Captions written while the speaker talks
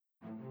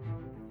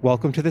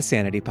Welcome to the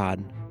Sanity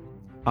Pod,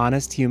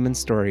 honest human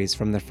stories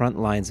from the front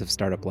lines of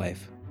startup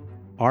life.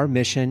 Our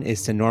mission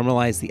is to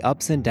normalize the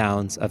ups and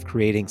downs of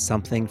creating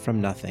something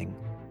from nothing,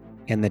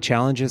 and the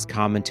challenges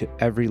common to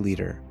every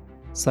leader,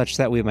 such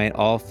that we might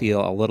all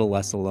feel a little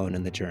less alone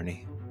in the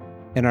journey.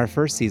 In our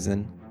first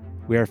season,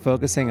 we are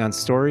focusing on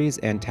stories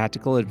and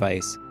tactical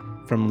advice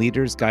from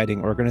leaders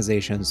guiding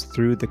organizations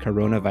through the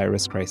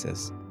coronavirus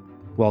crisis.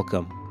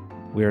 Welcome.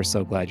 We are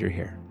so glad you're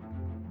here.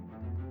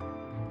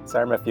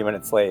 Sorry I'm a few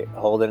minutes late.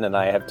 Holden and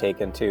I have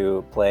taken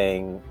to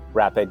playing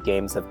rapid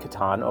games of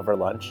Catan over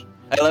lunch.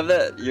 I love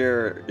that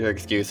your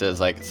excuse is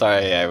like,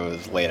 sorry, I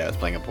was late. I was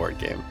playing a board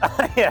game.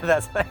 Yeah,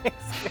 that's my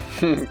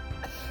excuse.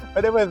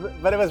 but it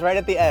was right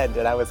at the end,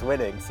 and I was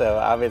winning, so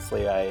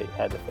obviously I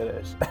had to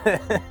finish.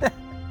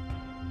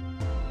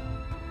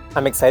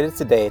 I'm excited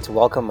today to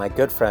welcome my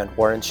good friend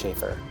Warren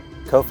Shaeffer,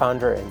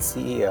 co-founder and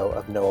CEO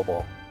of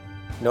Knowable.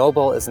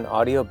 Knowable is an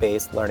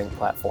audio-based learning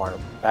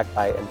platform backed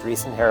by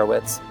Andreessen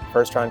Horowitz,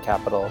 First Round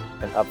Capital,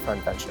 and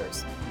Upfront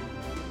Ventures.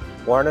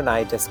 Warren and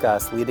I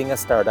discuss leading a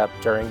startup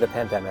during the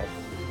pandemic,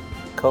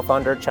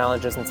 co-founder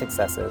challenges and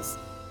successes,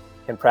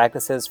 and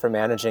practices for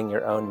managing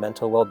your own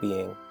mental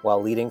well-being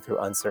while leading through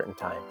uncertain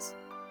times.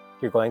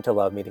 You're going to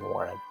love meeting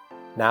Warren.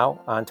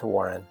 Now, on to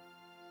Warren.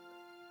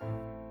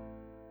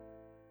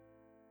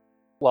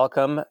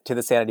 Welcome to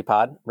the Sanity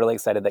Pod. Really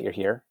excited that you're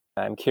here.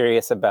 I'm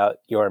curious about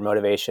your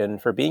motivation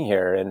for being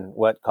here and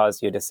what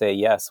caused you to say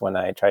yes when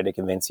I tried to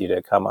convince you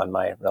to come on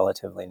my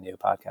relatively new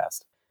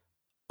podcast.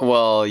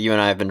 Well, you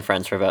and I have been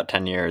friends for about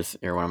 10 years.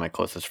 You're one of my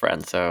closest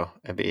friends, so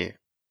it'd be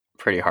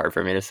pretty hard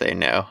for me to say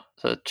no.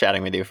 So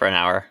chatting with you for an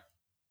hour.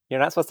 You're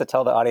not supposed to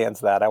tell the audience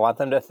that. I want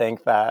them to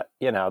think that,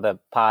 the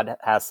pod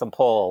has some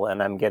pull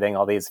and I'm getting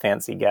all these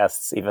fancy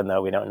guests even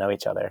though we don't know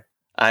each other.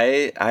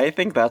 I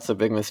think that's a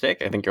big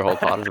mistake. I think your whole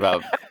pod is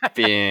about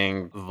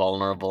being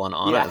vulnerable and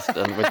honest,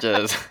 and which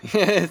is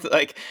it's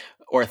like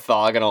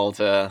orthogonal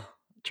to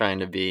trying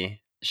to be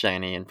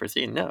shiny and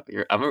pristine. No,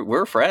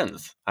 we're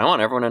friends. I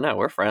want everyone to know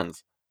we're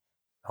friends.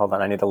 Hold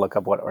on, I need to look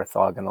up what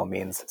orthogonal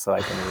means so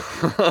I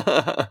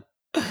can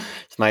read.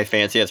 It's my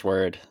fanciest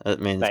word.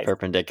 It means nice.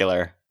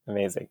 Perpendicular.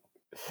 Amazing.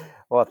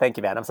 Well, thank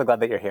you, man. I'm so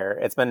glad that you're here.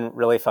 It's been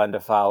really fun to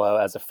follow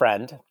as a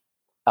friend,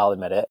 I'll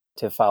admit it,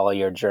 to follow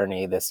your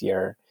journey this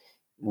year,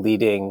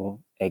 leading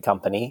a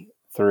company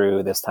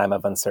through this time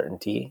of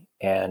uncertainty,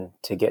 and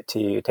to get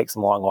to take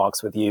some long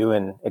walks with you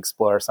and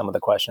explore some of the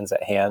questions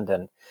at hand.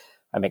 And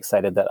I'm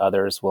excited that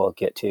others will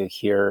get to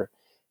hear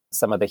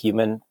some of the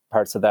human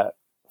parts of that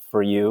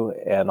for you,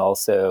 and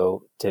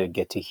also to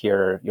get to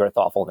hear your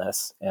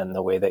thoughtfulness and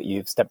the way that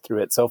you've stepped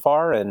through it so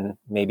far, and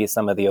maybe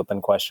some of the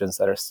open questions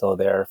that are still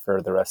there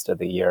for the rest of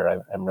the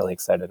year. I'm really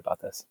excited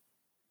about this.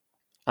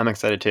 I'm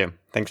excited too.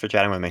 Thanks for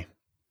chatting with me.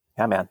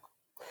 Yeah, man.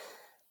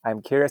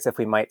 I'm curious if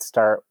we might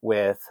start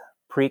with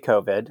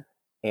pre-COVID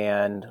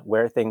and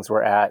where things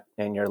were at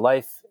in your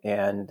life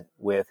and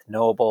with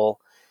Knowable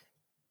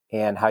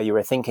and how you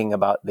were thinking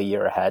about the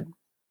year ahead.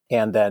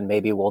 And then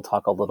maybe we'll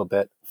talk a little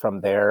bit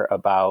from there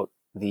about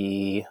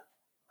the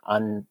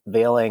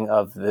unveiling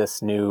of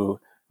this new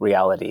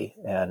reality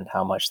and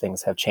how much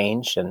things have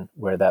changed and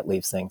where that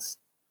leaves things.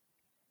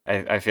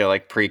 I feel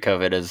like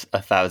pre-COVID is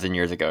 1,000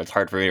 years ago. It's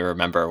hard for me to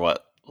remember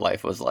what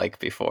life was like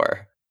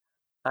before.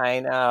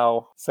 I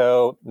know.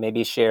 So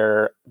maybe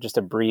share just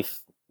a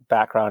brief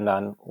background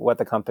on what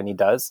the company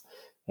does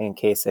in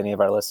case any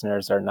of our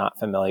listeners are not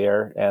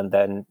familiar, and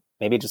then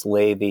maybe just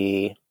lay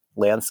the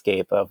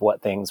landscape of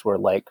what things were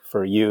like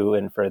for you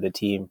and for the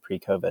team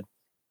pre-COVID.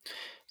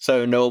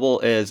 So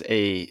Knowable is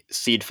a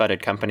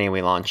seed-funded company.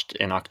 We launched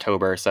in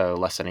October, so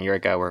less than a year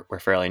ago. We're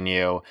fairly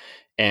new,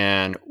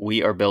 and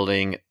we are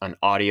building an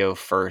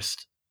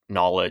audio-first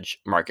knowledge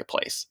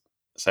marketplace.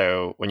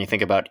 So when you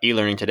think about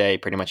e-learning today,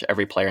 pretty much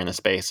every player in the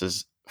space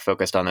is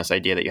focused on this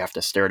idea that you have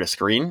to stare at a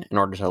screen in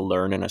order to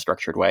learn in a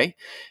structured way.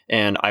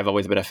 And I've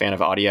always been a fan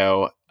of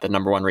audio. The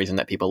number one reason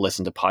that people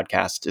listen to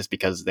podcasts is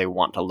because they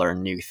want to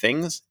learn new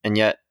things. And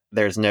yet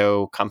there's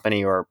no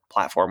company or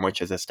platform which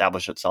has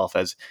established itself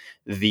as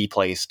the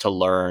place to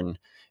learn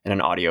in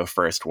an audio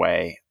first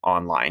way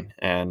online.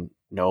 And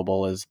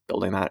Knowable is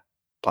building that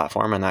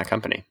platform and that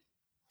company.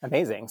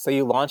 Amazing. So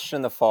you launched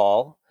in the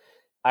fall.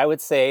 I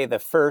would say the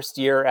first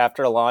year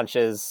after launch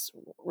is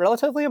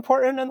relatively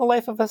important in the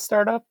life of a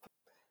startup.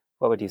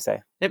 What would you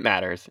say? It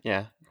matters,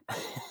 yeah.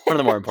 One of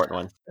the more important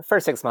ones. The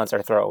first 6 months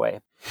are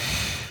throwaway.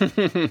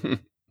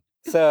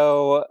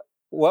 So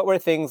what were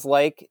things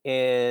like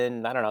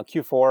in,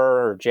 Q4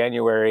 or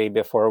January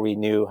before we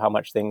knew how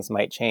much things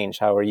might change?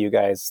 How were you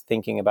guys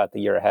thinking about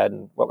the year ahead,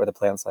 and what were the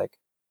plans like?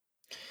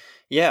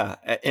 Yeah,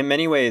 in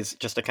many ways,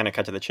 just to kind of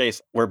cut to the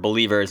chase, we're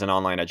believers in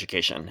online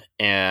education,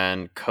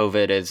 and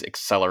COVID is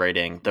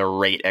accelerating the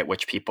rate at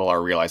which people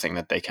are realizing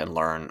that they can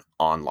learn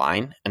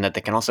online and that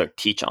they can also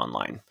teach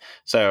online.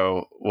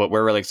 So what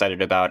we're really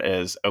excited about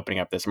is opening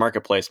up this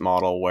marketplace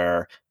model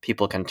where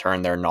people can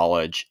turn their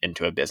knowledge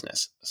into a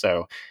business.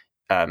 So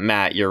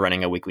Matt, you're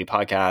running a weekly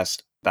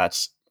podcast.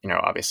 That's,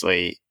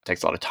 obviously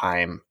takes a lot of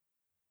time.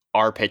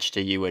 Our pitch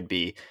to you would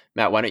be,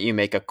 Matt, why don't you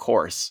make a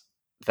course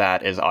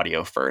that is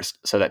audio first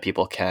so that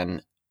people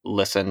can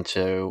listen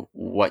to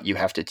what you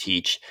have to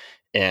teach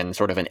in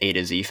sort of an A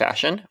to Z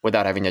fashion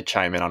without having to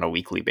chime in on a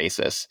weekly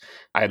basis.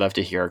 I'd love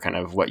to hear kind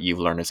of what you've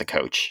learned as a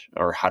coach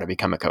or how to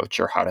become a coach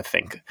or how to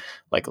think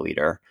like a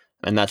leader.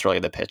 And that's really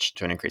the pitch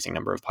to an increasing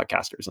number of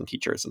podcasters and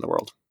teachers in the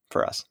world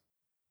for us.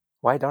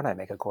 Why don't I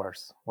make a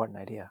course? What an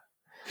idea.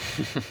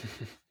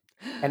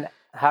 And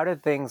how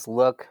did things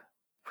look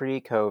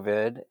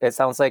pre-COVID? It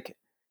sounds like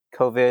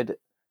COVID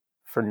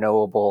for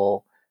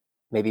Knowable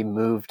maybe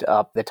moved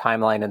up the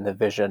timeline and the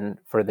vision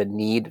for the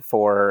need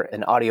for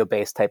an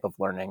audio-based type of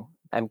learning.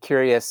 I'm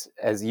curious,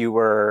 as you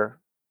were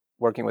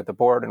working with the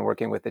board and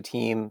working with the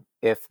team,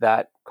 if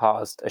that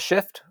caused a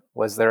shift.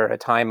 Was there a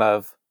time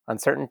of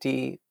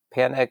uncertainty,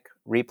 panic,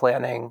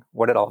 replanning?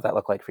 What did all of that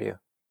look like for you?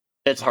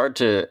 It's hard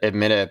to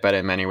admit it, but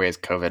in many ways,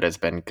 COVID has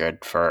been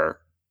good for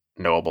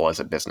Knowable as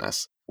a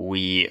business.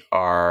 We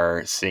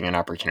are seeing an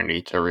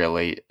opportunity to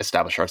really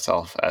establish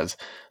ourselves as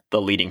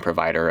the leading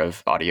provider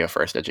of audio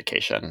first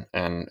education.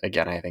 And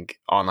again, I think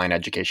online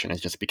education is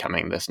just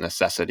becoming this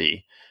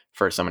necessity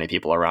for so many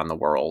people around the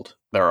world.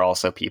 There are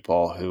also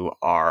people who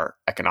are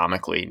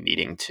economically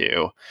needing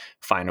to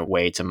find a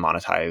way to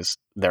monetize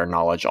their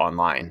knowledge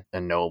online.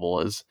 And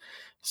Knowable is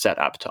set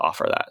up to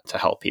offer that, to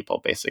help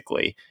people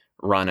basically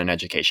run an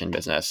education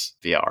business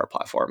via our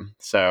platform.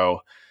 So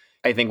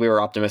I think we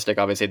were optimistic,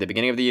 obviously, at the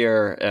beginning of the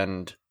year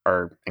and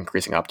are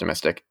increasingly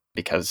optimistic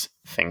because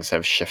things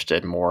have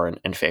shifted more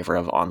in favor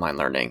of online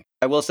learning.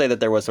 I will say that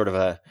there was sort of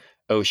a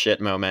oh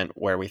shit moment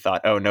where we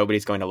thought, oh,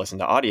 nobody's going to listen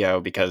to audio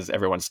because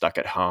everyone's stuck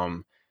at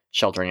home,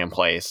 sheltering in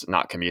place,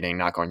 not commuting,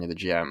 not going to the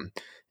gym.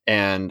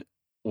 And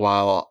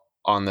while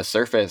on the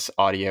surface,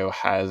 audio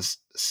has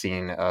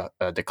seen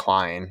a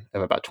decline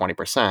of about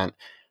 20%,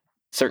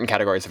 certain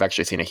categories have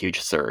actually seen a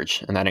huge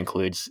surge, and that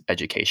includes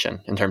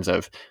education in terms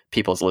of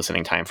people's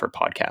listening time for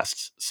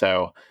podcasts.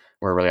 So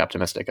we're really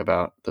optimistic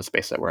about the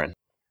space that we're in.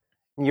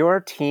 Your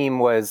team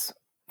was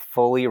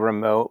fully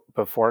remote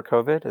before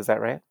COVID, is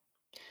that right?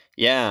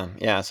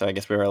 Yeah. So I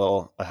guess we were a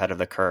little ahead of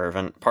the curve.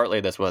 And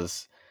partly this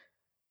was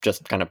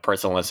just kind of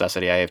personal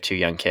necessity. I have 2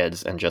 young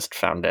kids and just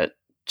found it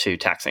too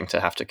taxing to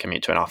have to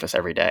commute to an office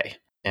every day.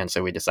 And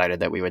so we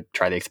decided that we would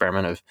try the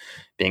experiment of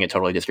being a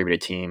totally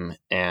distributed team,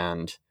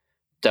 and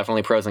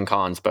definitely pros and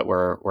cons, but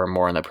we're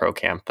more in the pro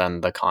camp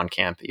than the con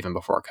camp even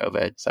before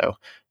COVID. So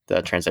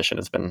the transition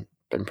has been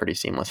pretty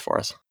seamless for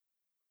us.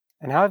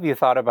 And how have you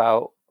thought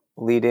about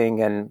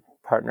leading and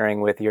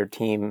partnering with your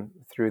team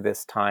through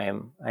this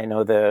time? I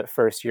know the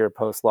first year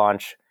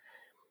post-launch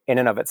in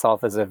and of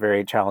itself is a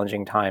very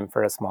challenging time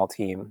for a small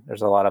team.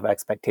 There's a lot of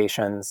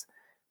expectations,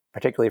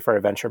 particularly for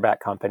a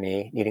venture-backed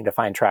company, needing to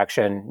find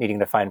traction, needing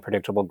to find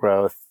predictable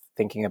growth,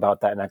 thinking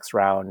about that next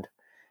round.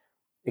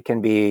 It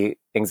can be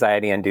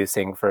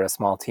anxiety-inducing for a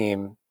small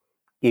team,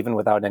 even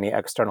without any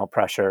external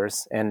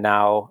pressures. And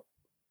now,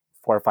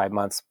 4 or 5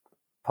 months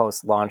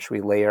post-launch,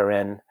 we layer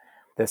in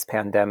this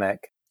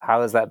pandemic.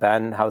 How has that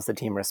been? How's the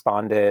team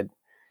responded?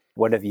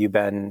 What have you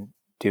been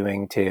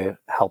doing to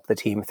help the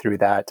team through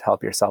that, to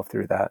help yourself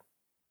through that?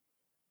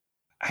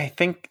 I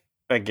think,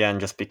 again,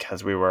 just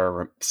because we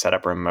were set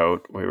up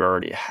remote, we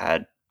already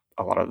had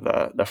a lot of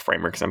the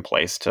frameworks in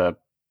place to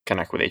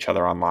connect with each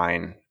other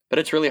online. But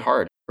it's really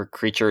hard. We're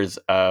creatures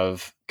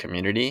of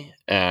community,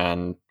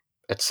 and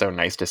it's so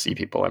nice to see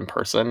people in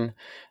person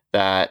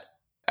that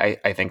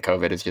I think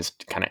COVID is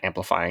just kind of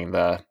amplifying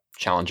the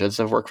challenges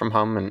of work from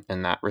home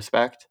in that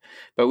respect.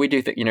 But we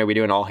do we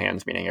do an all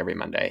hands meeting every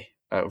Monday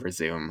over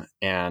Zoom,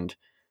 and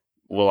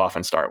we'll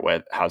often start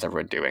with how's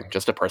everyone doing,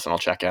 just a personal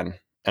check-in.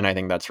 And I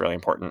think that's really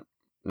important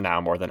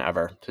now more than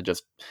ever, to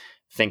just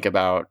think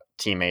about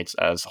teammates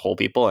as whole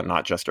people and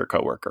not just your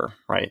coworker,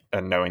 right?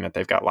 And knowing that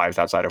they've got lives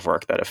outside of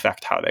work that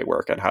affect how they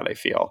work and how they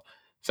feel.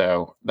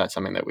 So that's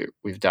something that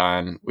we've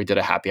done. We did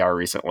a happy hour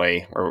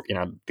recently where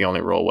the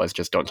only rule was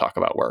just don't talk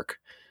about work.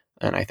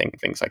 And I think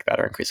things like that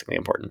are increasingly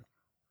important.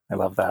 I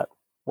love that.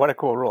 What a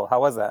cool rule.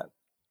 How was that?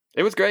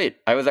 It was great.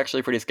 I was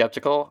actually pretty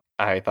skeptical.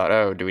 I thought,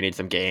 oh, do we need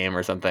some game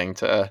or something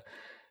to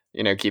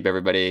keep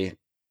everybody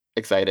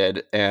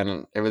excited?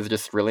 And it was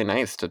just really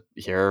nice to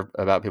hear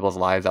about people's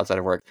lives outside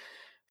of work.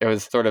 It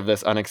was sort of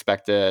this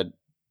unexpected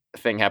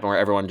thing happened where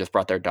everyone just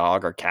brought their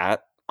dog or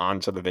cat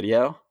onto the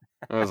video.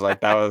 It was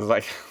like, that was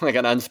like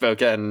an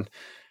unspoken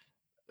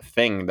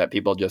thing that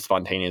people just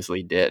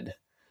spontaneously did.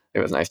 It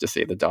was nice to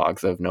see the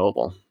dogs of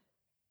Knowable.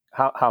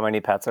 How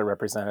many pets are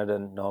represented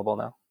in Knowable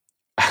now?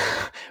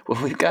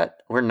 Well,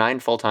 we're 9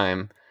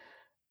 full-time,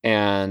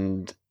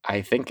 and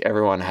I think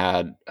everyone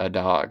had a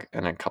dog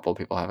and a couple of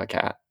people have a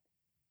cat.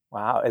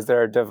 Wow. Is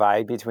there a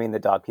divide between the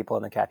dog people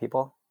and the cat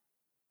people?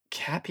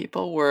 Cat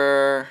people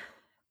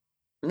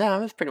no,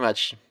 it was pretty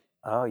much.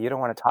 Oh, you don't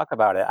want to talk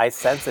about it. I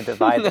sense a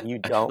divide that you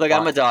don't Look,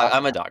 want to talk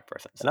I'm a about. dog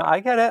person. So. No, I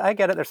get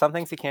it. There's some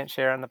things you can't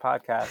share on the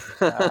podcast.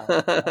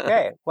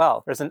 Okay,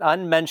 well, there's an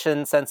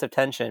unmentioned sense of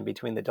tension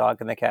between the dog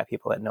and the cat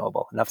people at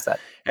Knowable. Enough said.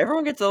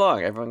 Everyone gets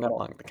along. Everyone got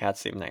along. The cats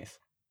seem nice.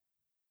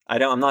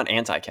 I'm not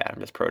anti-cat.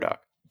 I'm just pro-dog.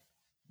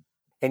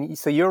 And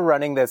so you're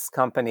running this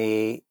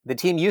company. The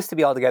team used to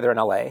be all together in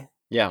LA.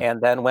 Yeah.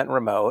 and then went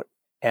remote.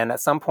 And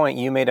at some point,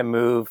 you made a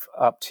move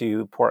up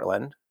to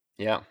Portland,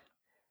 Yeah.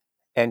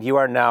 and you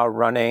are now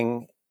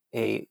running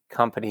a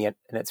company in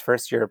its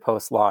first year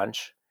post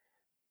launch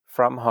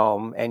from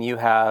home, and you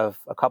have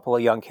a couple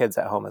of young kids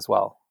at home as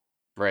well.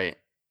 Right.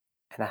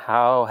 And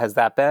how has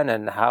that been?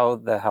 And how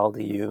the hell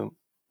do you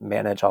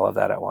manage all of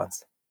that at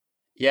once?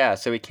 Yeah,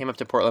 so we came up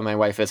to Portland. My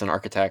wife is an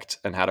architect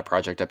and had a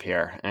project up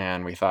here,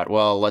 and we thought,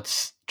 well,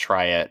 let's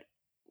try it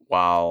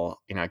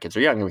while kids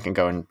are young, and we can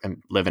go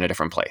and live in a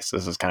different place.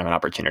 This is kind of an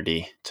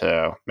opportunity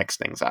to mix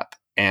things up,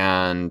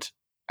 and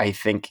I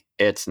think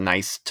it's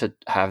nice to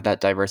have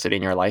that diversity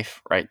in your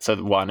life, right? So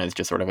one is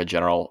just sort of a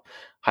general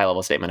high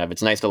level statement of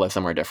it's nice to live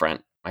somewhere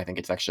different. I think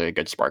it's actually a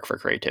good spark for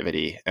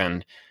creativity,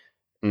 and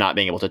not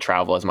being able to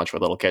travel as much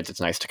with little kids, it's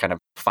nice to kind of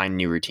find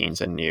new routines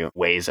and new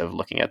ways of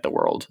looking at the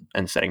world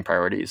and setting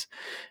priorities.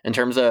 In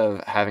terms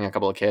of having a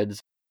couple of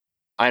kids,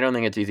 I don't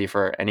think it's easy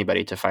for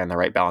anybody to find the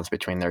right balance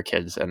between their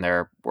kids and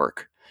their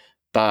work.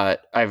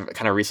 But I've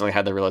kind of recently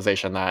had the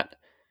realization that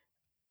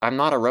I'm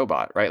not a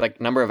robot, right? Like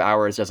number of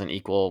hours doesn't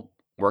equal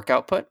work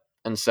output.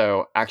 And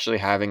so actually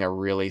having a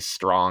really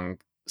strong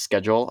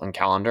schedule and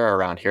calendar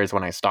around here's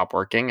when I stop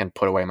working and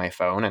put away my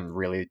phone and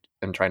really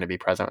and trying to be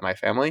present with my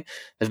family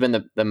has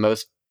been the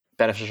most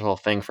beneficial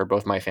thing for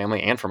both my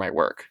family and for my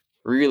work.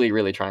 Really,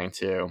 really trying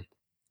to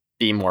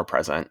be more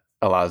present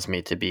allows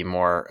me to be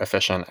more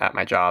efficient at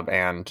my job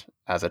and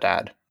as a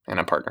dad and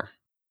a partner.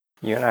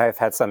 You and I have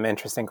had some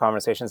interesting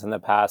conversations in the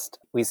past.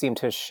 We seem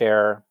to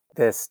share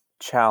this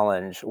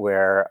challenge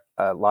where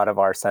a lot of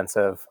our sense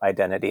of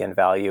identity and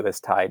value is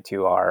tied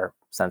to our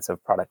sense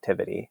of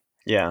productivity.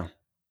 Yeah.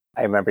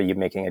 I remember you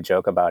making a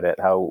joke about it,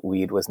 how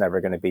weed was never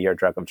going to be your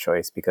drug of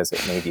choice because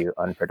it made you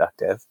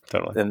unproductive.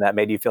 Totally. And that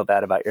made you feel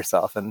bad about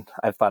yourself. And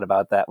I've thought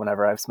about that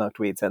whenever I've smoked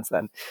weed since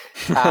then.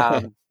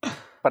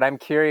 But I'm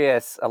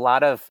curious, a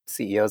lot of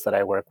CEOs that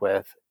I work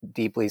with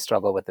deeply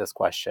struggle with this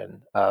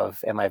question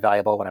of, am I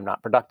valuable when I'm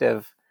not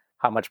productive?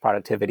 How much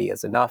productivity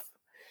is enough?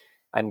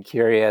 I'm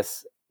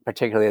curious,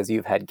 particularly as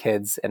you've had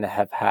kids and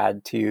have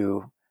had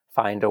to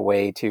find a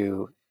way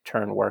to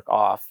turn work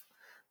off,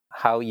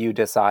 how you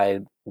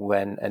decide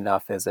when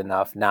enough is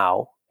enough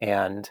now,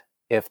 and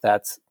if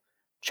that's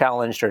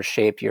challenged or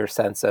shaped your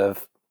sense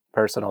of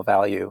personal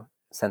value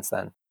since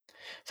then.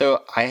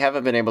 So I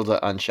haven't been able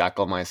to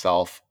unshackle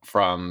myself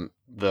from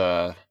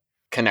the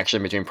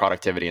connection between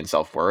productivity and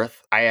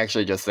self-worth. I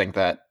actually just think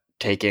that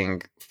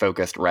taking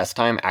focused rest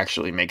time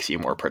actually makes you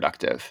more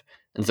productive.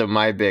 And so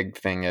my big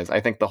thing is I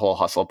think the whole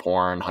hustle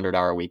porn,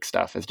 100-hour week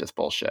stuff is just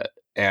bullshit.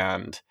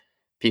 And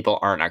people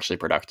aren't actually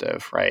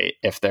productive, right?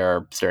 If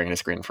they're staring at a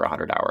screen for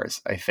 100 hours.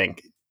 I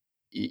think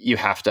you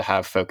have to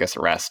have focused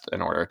rest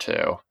in order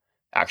to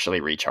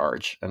actually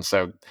recharge. And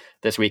so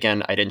this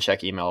weekend I didn't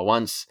check email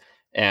once.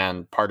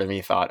 And part of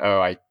me thought,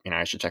 oh, I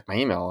should check my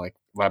email. Like,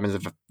 what happens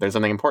if there's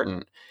something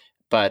important?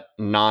 But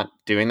not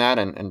doing that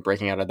and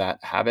breaking out of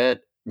that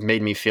habit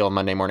made me feel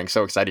Monday morning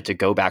so excited to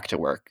go back to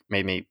work,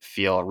 made me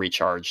feel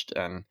recharged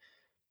and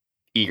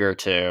eager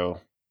to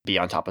be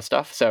on top of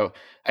stuff. So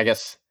I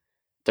guess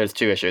there's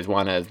two issues.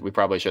 One is we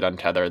probably should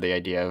untether the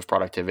idea of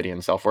productivity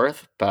and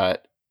self-worth.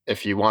 But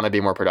if you want to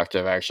be more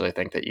productive, I actually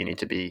think that you need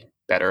to be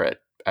better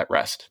at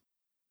rest.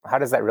 How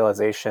does that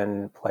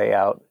realization play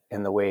out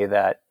in the way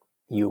that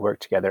you work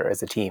together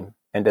as a team?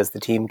 And does the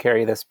team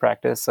carry this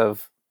practice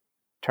of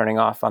turning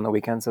off on the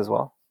weekends as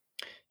well?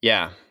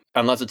 Yeah.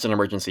 Unless it's an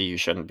emergency, you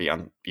shouldn't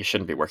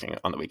be working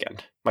on the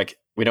weekend. Like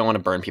we don't want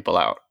to burn people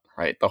out,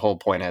 right? The whole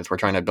point is we're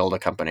trying to build a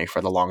company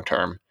for the long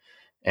term,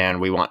 and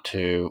we want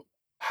to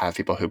have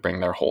people who bring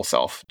their whole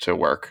self to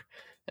work.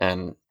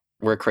 And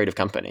we're a creative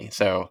company,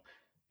 so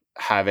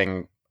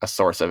having a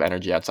source of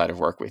energy outside of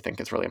work we think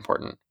is really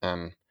important.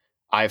 And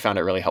I found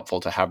it really helpful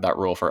to have that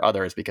rule for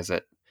others because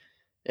it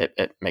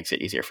makes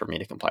it easier for me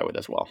to comply with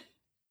as well.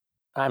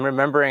 I'm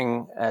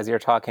remembering as you're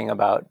talking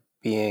about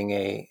being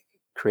a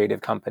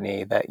creative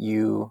company that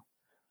you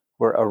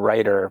were a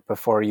writer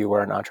before you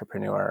were an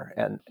entrepreneur.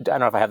 And I don't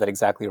know if I have that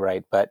exactly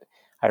right, but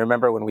I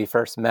remember when we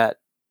first met,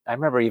 I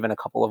remember even a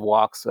couple of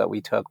walks that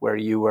we took where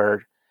you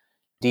were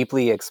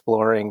deeply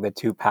exploring the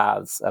two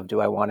paths of,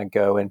 do I want to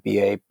go and be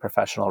a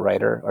professional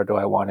writer or do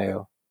I want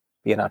to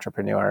be an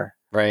entrepreneur?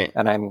 Right.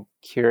 And I'm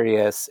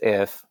curious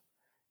if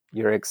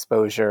your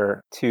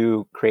exposure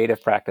to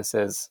creative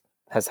practices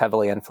has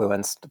heavily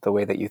influenced the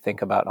way that you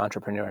think about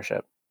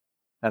entrepreneurship.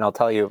 And I'll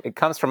tell you, it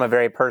comes from a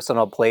very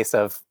personal place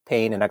of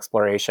pain and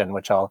exploration,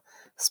 which I'll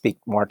speak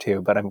more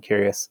to, but I'm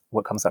curious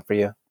what comes up for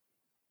you.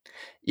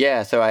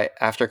 Yeah, so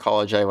after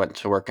college I went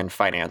to work in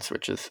finance,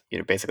 which is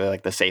basically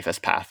like the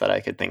safest path that I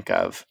could think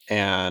of.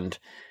 And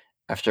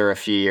after a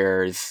few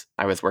years,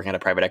 I was working at a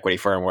private equity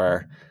firm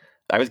where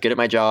I was good at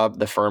my job.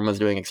 The firm was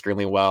doing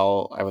extremely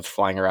well. I was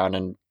flying around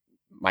in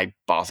my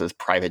boss's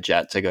private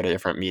jet to go to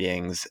different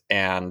meetings.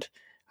 And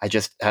I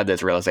just had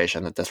this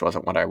realization that this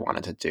wasn't what I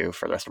wanted to do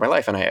for the rest of my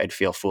life. And I'd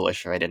feel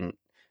foolish if I didn't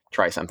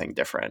try something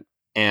different.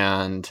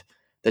 And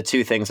the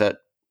two things that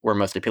were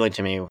most appealing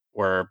to me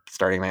were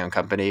starting my own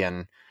company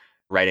and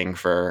writing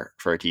for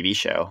a TV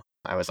show.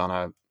 I was on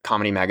a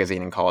comedy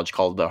magazine in college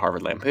called the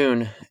Harvard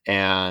Lampoon,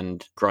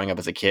 and growing up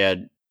as a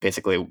kid,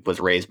 basically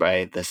was raised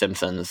by The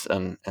Simpsons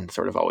and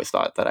sort of always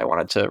thought that I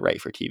wanted to write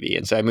for TV.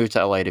 And so I moved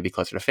to LA to be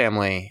closer to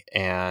family,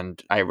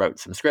 and I wrote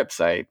some scripts.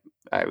 I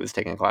was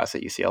taking a class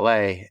at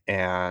UCLA,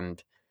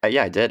 and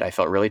yeah, I did. I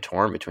felt really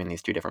torn between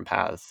these two different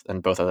paths,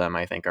 and both of them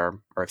I think are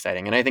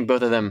exciting. And I think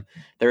both of them,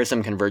 there is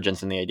some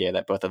convergence in the idea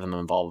that both of them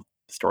involve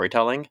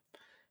storytelling,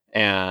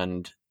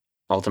 and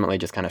ultimately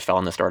just kind of fell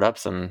in the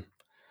startups and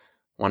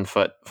one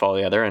foot follow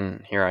the other,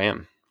 and here I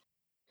am.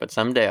 But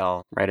someday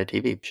I'll write a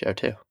TV show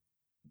too.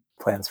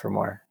 Plans for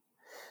more.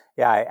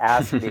 Yeah, I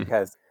asked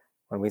because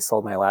when we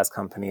sold my last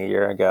company a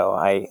year ago,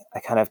 I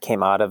kind of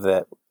came out of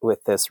it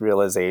with this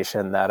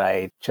realization that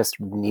I just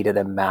needed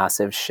a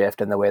massive shift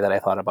in the way that I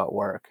thought about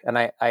work. And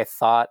I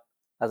thought,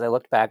 as I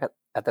looked back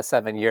at the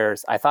 7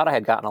 years, I thought I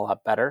had gotten a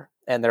lot better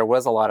and there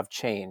was a lot of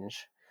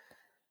change.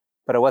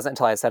 But it wasn't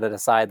until I set it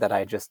aside that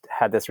I just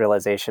had this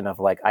realization of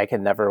like, I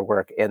can never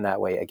work in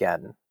that way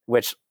again,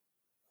 which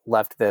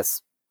left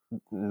this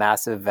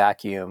massive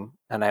vacuum.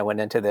 And I went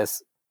into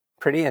this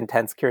pretty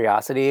intense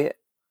curiosity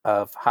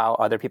of how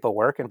other people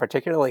work, and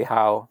particularly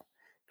how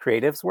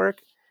creatives work,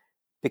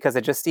 because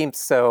it just seemed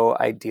so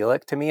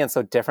idyllic to me and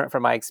so different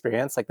from my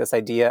experience. Like this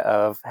idea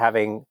of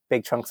having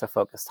big chunks of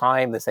focused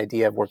time, this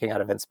idea of working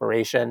out of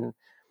inspiration,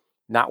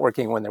 not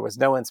working when there was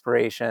no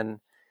inspiration.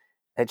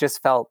 It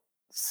just felt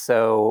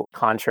so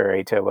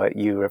contrary to what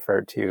you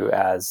referred to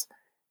as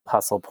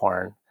hustle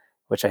porn,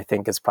 which I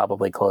think is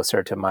probably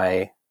closer to my,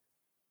 I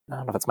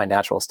don't know if it's my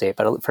natural state,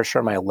 but for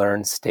sure my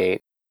learned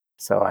state.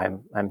 So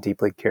I'm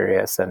deeply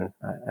curious, and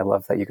I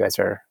love that you guys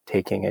are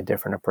taking a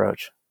different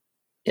approach.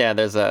 Yeah,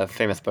 there's a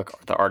famous book,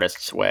 The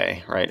Artist's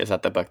Way, right? Is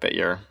that the book that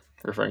you're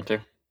referring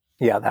to?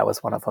 Yeah, that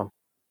was one of them.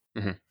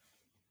 Mm-hmm.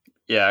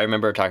 Yeah, I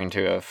remember talking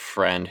to a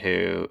friend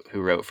who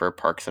wrote for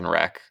Parks and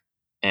Rec,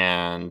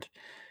 and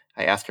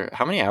I asked her,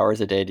 how many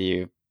hours a day do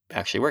you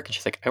actually work? And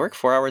she's like, I work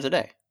 4 hours a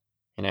day.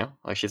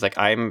 Like she's like,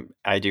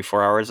 I do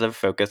 4 hours of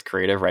focused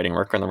creative writing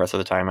work, and the rest of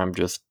the time I'm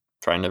just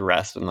trying to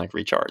rest and like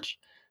recharge.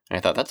 And I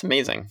thought that's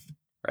amazing,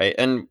 right?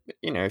 And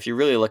if you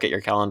really look at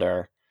your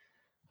calendar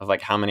of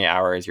like how many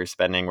hours you're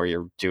spending where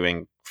you're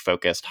doing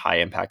focused, high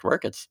impact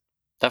work, it's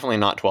definitely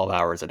not 12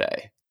 hours a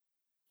day.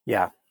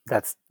 Yeah,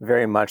 that's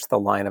very much the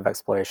line of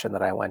exploration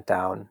that I went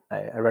down.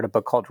 I read a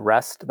book called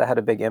Rest that had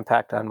a big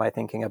impact on my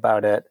thinking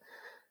about it.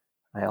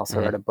 I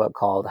also read a book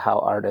called How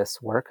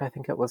Artists Work, I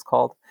think it was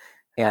called.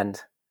 And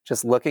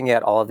just looking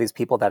at all of these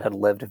people that had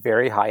lived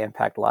very high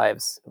impact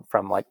lives,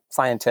 from like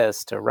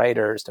scientists to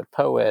writers to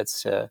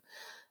poets to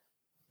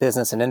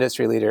business and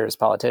industry leaders,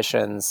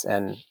 politicians.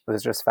 And it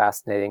was just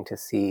fascinating to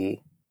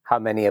see how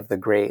many of the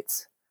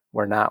greats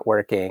were not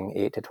working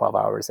 8 to 12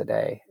 hours a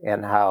day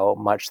and how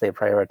much they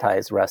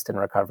prioritize rest and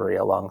recovery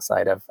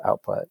alongside of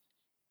output.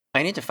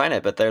 I need to find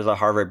it, but there's a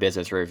Harvard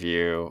Business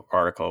Review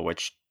article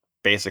which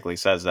basically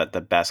says that the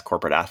best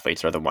corporate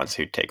athletes are the ones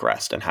who take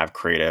rest and have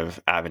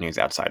creative avenues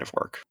outside of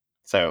work.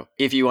 So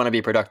if you want to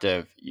be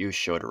productive, you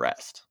should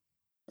rest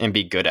and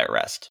be good at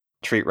rest.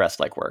 Treat rest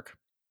like work.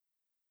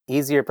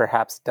 Easier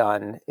perhaps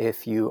done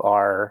if you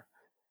are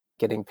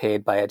getting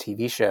paid by a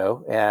TV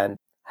show and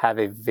have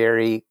a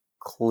very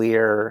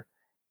clear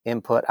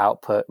input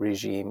output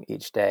regime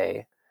each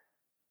day.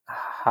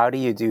 How do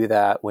you do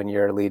that when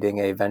you're leading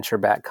a venture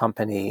backed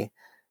company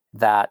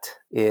that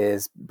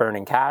is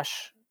burning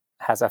cash,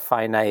 has a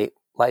finite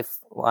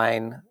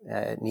lifeline,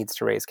 needs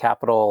to raise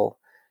capital?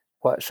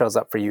 What shows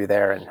up for you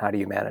there, and how do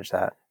you manage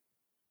that?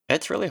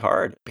 It's really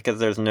hard because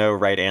there's no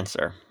right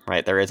answer,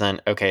 right? There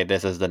isn't, okay,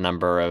 this is the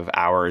number of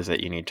hours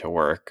that you need to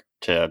work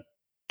to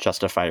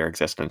justify your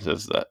existence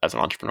as an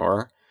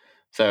entrepreneur.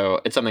 So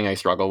it's something I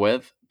struggle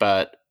with,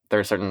 but there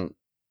are certain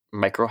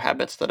micro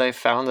habits that I've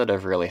found that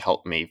have really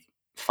helped me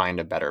find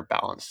a better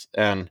balance.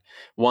 And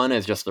one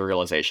is just the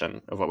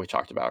realization of what we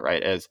talked about,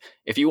 right? Is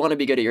if you want to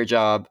be good at your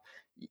job,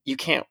 you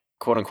can't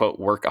quote unquote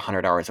work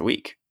 100 hours a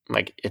week.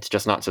 Like it's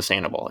just not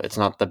sustainable. It's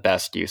not the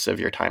best use of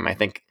your time. I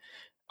think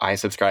I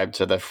subscribe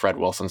to the Fred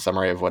Wilson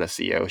summary of what a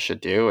CEO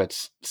should do.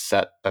 It's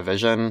set a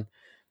vision,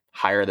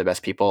 hire the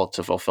best people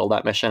to fulfill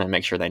that mission and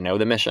make sure they know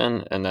the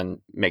mission, and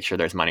then make sure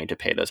there's money to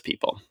pay those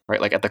people,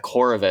 right? Like at the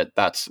core of it,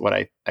 that's what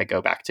I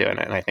go back to. And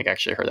I think I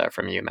actually heard that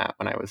from you, Matt,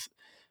 when I was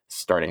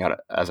starting out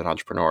as an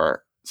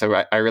entrepreneur. So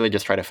I really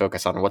just try to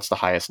focus on what's the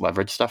highest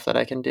leverage stuff that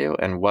I can do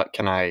and what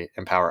can I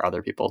empower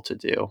other people to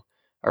do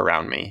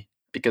around me.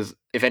 Because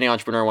if any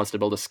entrepreneur wants to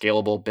build a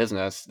scalable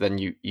business, then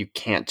you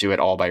can't do it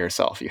all by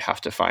yourself. You have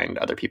to find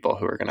other people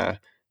who are going to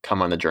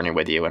come on the journey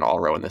with you and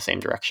all row in the same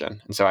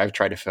direction. And so I've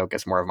tried to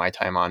focus more of my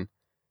time on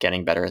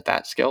getting better at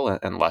that skill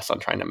and less on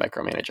trying to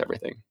micromanage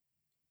everything.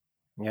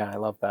 Yeah, I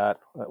love that.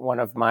 One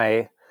of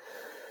my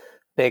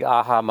big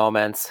aha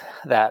moments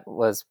that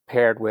was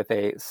paired with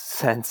a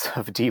sense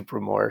of deep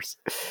remorse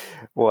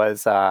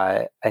was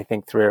I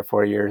think 3 or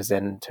 4 years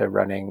into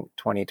running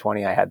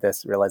 2020. I had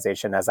this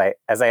realization as I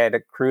had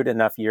accrued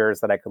enough years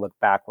that I could look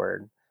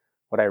backward.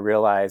 What I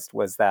realized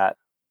was that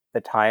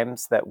the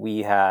times that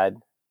we had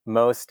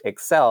most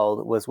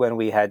excelled was when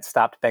we had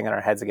stopped banging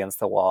our heads against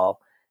the wall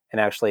and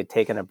actually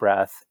taken a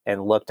breath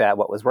and looked at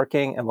what was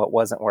working and what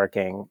wasn't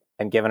working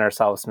and given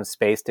ourselves some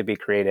space to be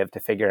creative to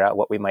figure out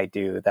what we might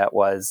do that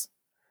was,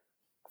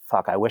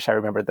 I wish I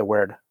remembered the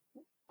word,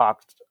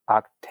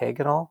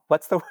 octagonal?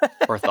 What's the word?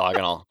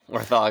 Orthogonal.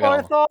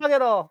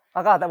 Orthogonal.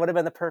 Oh God, that would have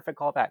been the perfect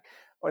callback.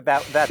 Or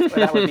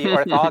that would be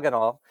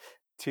orthogonal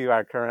to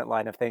our current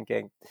line of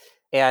thinking.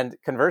 And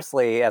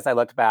conversely, as I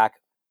looked back,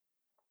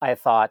 I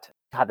thought,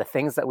 God, the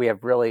things that we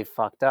have really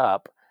fucked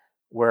up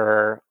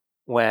were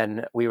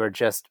when we were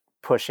just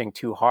pushing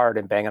too hard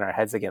and banging our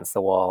heads against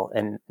the wall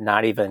and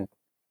not even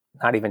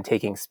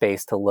taking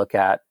space to look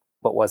at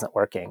what wasn't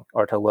working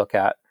or to look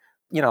at,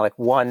 like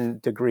 1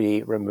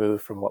 degree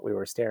removed from what we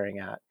were staring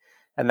at.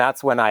 And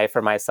that's when I,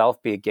 for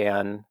myself,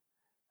 began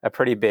a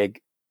pretty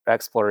big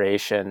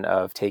exploration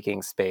of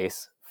taking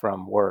space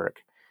from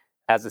work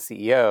as a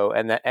CEO.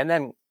 And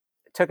then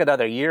it took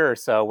another year or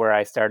so where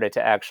I started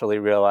to actually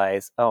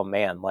realize, oh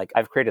man, like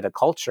I've created a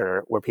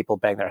culture where people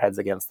bang their heads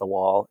against the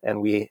wall,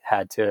 and we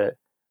had to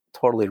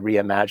totally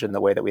reimagine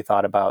the way that we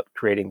thought about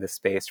creating this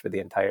space for the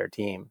entire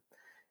team.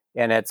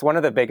 And it's one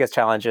of the biggest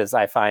challenges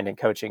I find in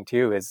coaching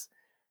too, is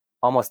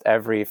almost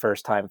every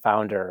first-time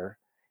founder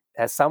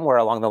has somewhere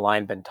along the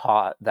line been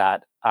taught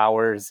that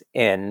hours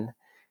in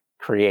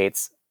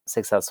creates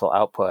successful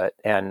output.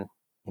 And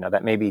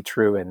that may be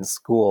true in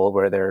school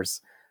where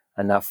there's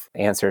enough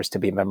answers to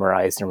be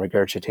memorized and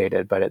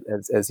regurgitated, but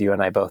as you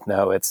and I both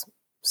know, it's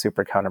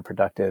super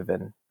counterproductive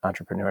in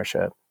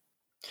entrepreneurship.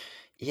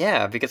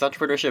 Yeah, because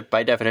entrepreneurship,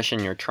 by definition,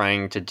 you're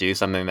trying to do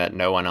something that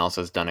no one else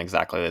has done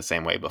exactly the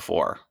same way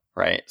before,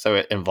 right? So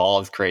it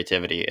involves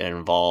creativity, it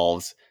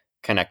involves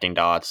connecting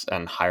dots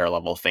and higher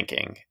level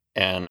thinking.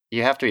 And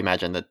you have to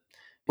imagine that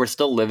we're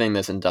still living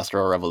this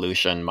industrial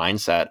revolution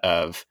mindset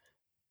of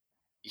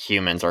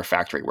humans are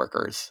factory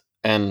workers.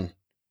 And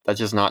that's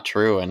just not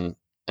true in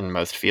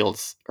most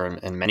fields, or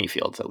in many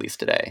fields, at least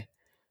today.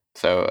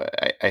 So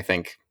I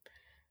think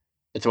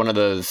it's one of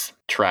those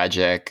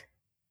tragic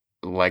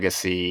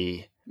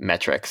legacy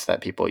metrics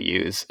that people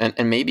use.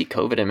 And maybe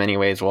COVID in many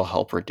ways will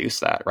help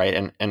reduce that,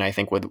 right? And I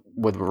think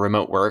with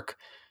remote work,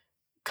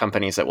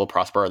 companies that will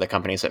prosper are the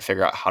companies that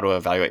figure out how to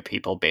evaluate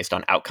people based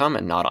on outcome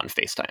and not on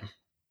face time.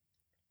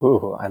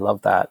 Ooh, I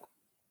love that.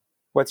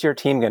 What's your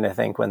team going to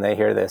think when they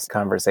hear this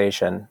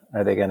conversation?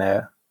 Are they going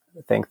to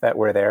think that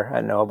we're there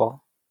at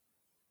Knowable?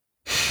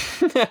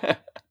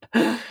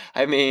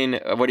 I mean,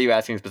 what are you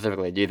asking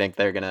specifically? Do you think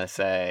they're going to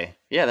say,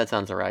 yeah, that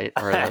sounds right?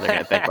 Or are they going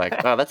to think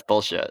like, oh, that's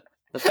bullshit.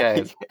 This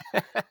guy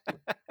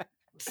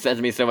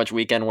sends me so much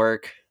weekend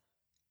work.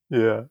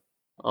 Yeah.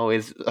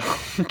 Always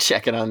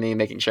checking on me,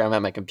 making sure I'm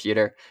at my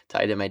computer,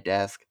 tied to my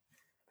desk.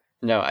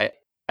 No, I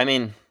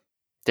mean,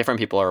 different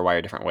people are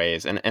wired different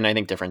ways. And I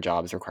think different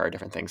jobs require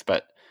different things.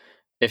 But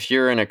if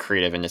you're in a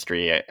creative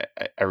industry,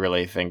 I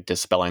really think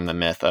dispelling the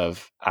myth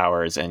of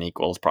hours and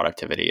equals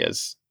productivity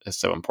is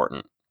so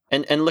important.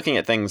 And looking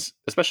at things,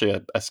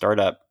 especially a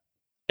startup,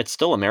 it's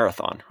still a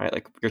marathon, right?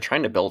 Like you're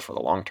trying to build for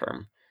the long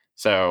term.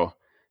 So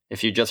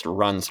if you just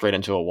run straight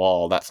into a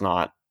wall, that's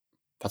not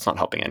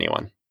helping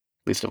anyone,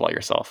 least of all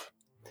yourself.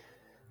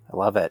 I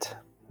love it.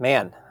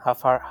 Man, how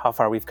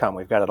far we've come.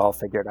 We've got it all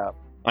figured out.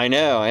 I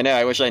know.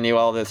 I wish I knew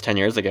all this 10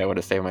 years ago. I would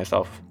have saved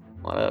myself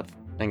a lot of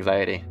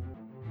anxiety.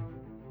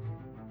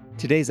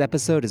 Today's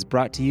episode is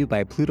brought to you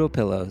by Pluto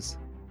Pillows.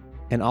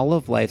 In all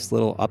of life's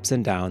little ups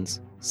and downs,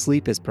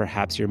 sleep is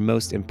perhaps your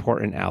most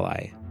important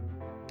ally.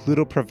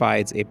 Pluto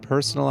provides a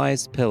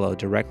personalized pillow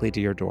directly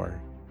to your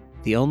door.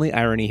 The only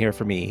irony here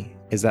for me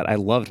is that I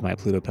loved my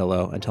Pluto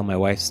pillow until my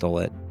wife stole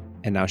it,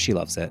 and now she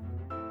loves it.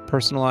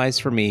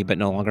 Personalized for me, but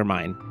no longer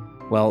mine.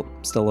 Well,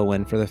 still a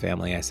win for the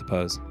family, I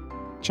suppose.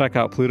 Check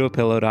out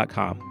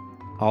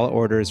plutopillow.com. All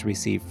orders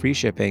receive free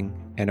shipping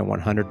and a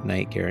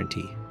 100-night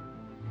guarantee.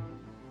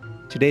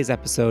 Today's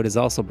episode is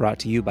also brought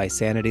to you by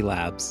Sanity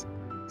Labs.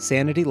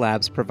 Sanity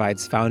Labs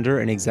provides founder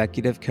and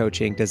executive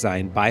coaching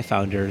designed by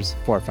founders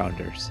for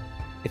founders.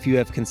 If you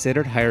have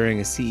considered hiring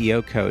a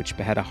CEO coach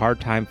but had a hard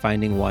time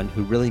finding one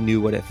who really knew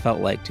what it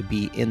felt like to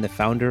be in the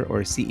founder or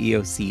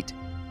CEO seat,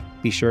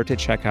 be sure to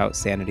check out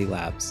Sanity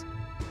Labs.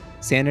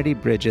 Sanity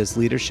bridges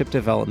leadership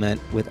development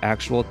with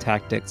actual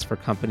tactics for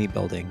company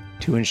building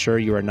to ensure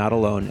you are not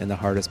alone in the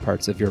hardest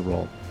parts of your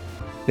role.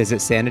 Visit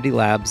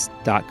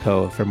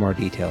sanitylabs.co for more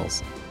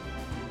details.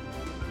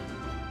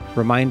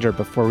 Reminder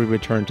before we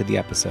return to the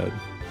episode.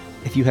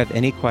 If you have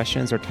any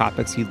questions or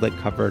topics you'd like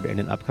covered in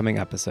an upcoming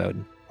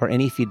episode, or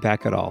any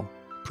feedback at all,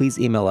 please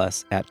email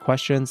us at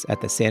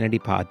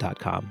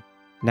questions@thesanitypod.com.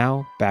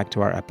 Now, back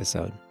to our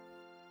episode.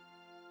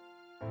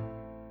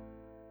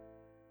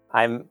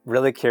 I'm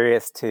really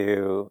curious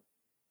to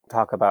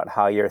talk about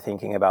how you're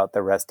thinking about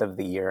the rest of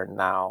the year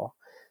now.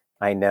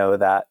 I know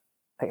that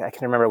I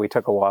can remember we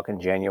took a walk in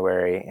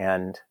January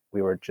and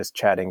we were just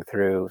chatting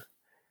through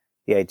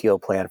the ideal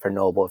plan for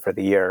Knowable for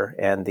the year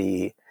and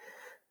the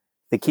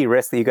key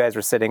risks that you guys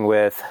were sitting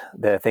with,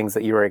 the things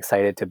that you were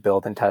excited to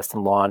build and test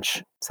and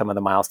launch, some of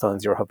the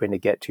milestones you were hoping to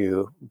get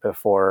to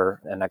before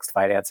the next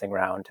financing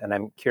round. And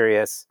I'm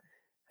curious,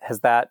 has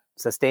that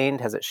sustained?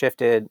 Has it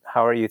shifted?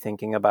 How are you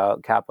thinking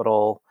about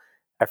capital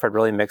I've heard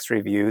really mixed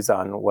reviews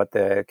on what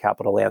the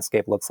capital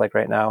landscape looks like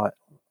right now.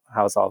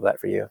 How's all of that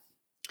for you?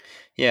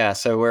 Yeah,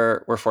 so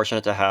we're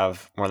fortunate to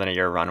have more than a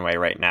year runway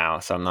right now.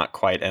 So I'm not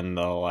quite in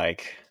the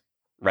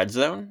red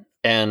zone.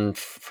 And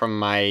from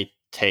my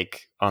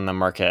take on the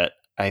market,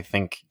 I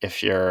think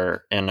if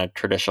you're in a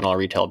traditional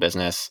retail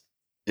business,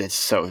 it's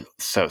so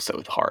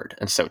hard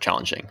and so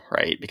challenging,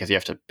 right? Because you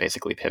have to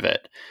basically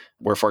pivot.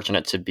 We're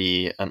fortunate to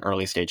be an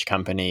early stage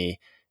company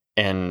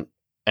in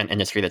an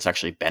industry that's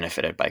actually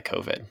benefited by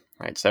COVID,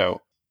 right?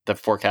 So the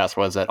forecast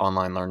was that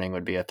online learning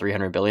would be a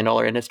 $300 billion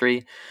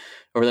industry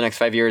over the next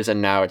 5 years,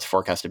 and now it's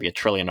forecast to be $1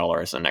 trillion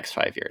in the next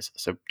 5 years.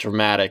 So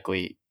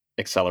dramatically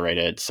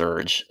accelerated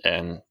surge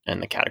in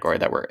the category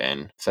that we're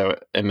in. So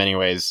in many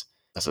ways,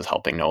 this is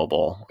helping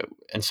Knowable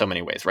in so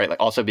many ways, right? Like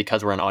also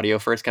because we're an audio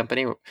first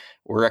company,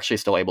 we're actually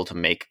still able to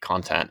make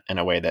content in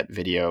a way that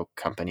video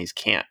companies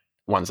can't.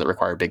 Ones that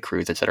require big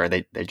crews, et cetera,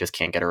 they just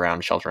can't get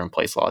around shelter in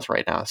place laws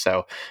right now.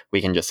 So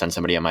we can just send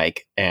somebody a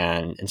mic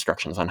and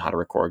instructions on how to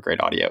record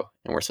great audio,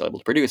 and we're still able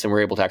to produce, and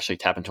we're able to actually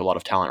tap into a lot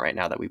of talent right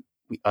now that we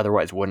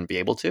otherwise wouldn't be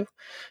able to.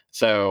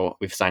 So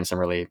we've signed some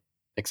really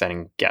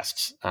exciting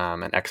guests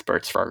and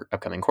experts for our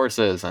upcoming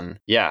courses. And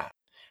yeah,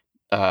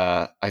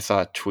 I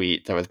saw a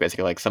tweet that was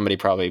basically like somebody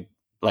probably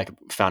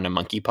found a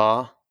monkey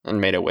paw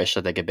and made a wish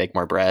that they could bake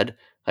more bread.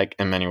 Like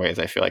in many ways,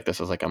 I feel like this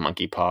is like a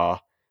monkey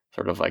paw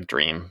sort of like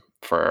dream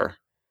for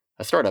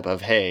a startup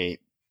of, hey,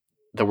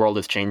 the world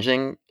is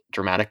changing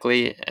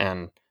dramatically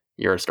and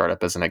your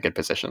startup is in a good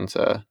position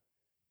to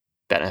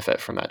benefit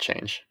from that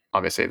change.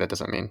 Obviously, that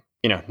doesn't mean,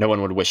 no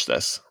one would wish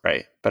this,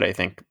 right? But I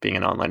think being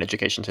in online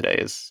education today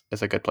is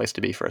a good place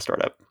to be for a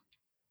startup.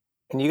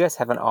 And you guys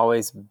haven't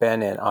always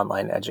been in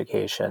online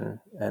education.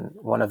 And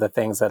one of the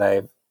things that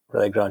I've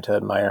really grown to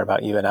admire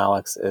about you and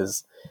Alex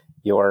is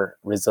your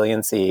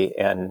resiliency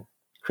and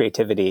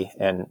creativity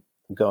and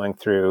going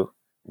through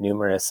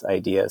numerous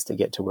ideas to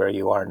get to where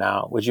you are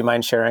now. Would you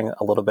mind sharing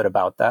a little bit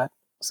about that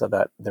so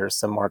that there's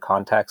some more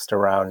context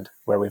around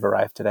where we've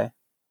arrived today?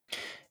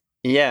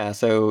 Yeah.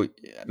 So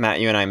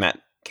Matt, you and I met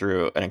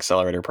through an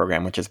accelerator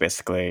program, which is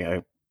basically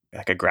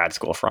like a grad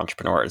school for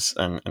entrepreneurs.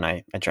 And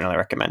I generally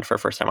recommend for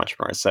first-time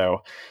entrepreneurs.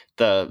 So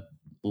the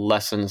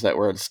lessons that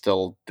were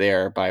instilled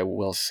there by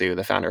Will Su,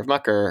 the founder of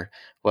Mucker,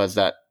 was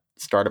that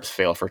startups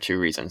fail for two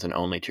reasons and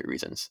only two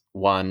reasons.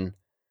 One,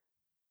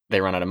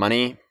 they run out of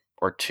money,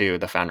 or two,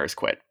 the founders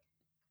quit.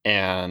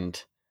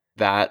 And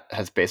that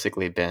has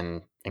basically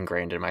been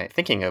ingrained in my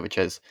thinking of, which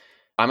is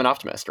I'm an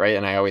optimist, right?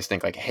 And I always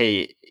think like,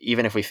 hey,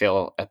 even if we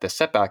fail at this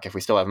setback, if we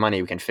still have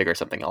money, we can figure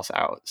something else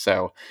out.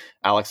 So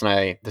Alex and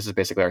I, this is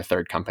basically our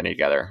third company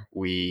together.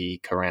 We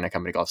co-ran a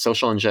company called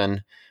Social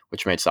Engine,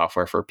 which made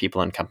software for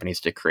people and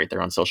companies to create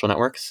their own social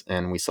networks.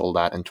 And we sold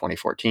that in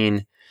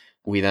 2014.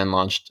 We then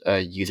launched a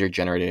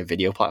user-generated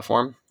video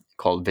platform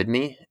called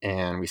VidMe,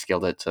 and we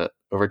scaled it to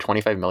over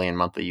 25 million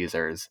monthly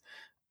users.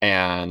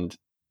 And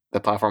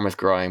the platform was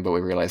growing, but we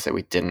realized that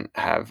we didn't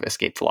have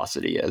escape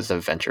velocity as a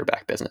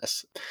venture-backed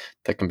business.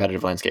 The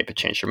competitive landscape had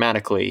changed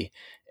dramatically,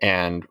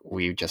 and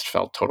we just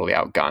felt totally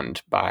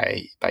outgunned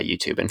by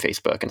YouTube and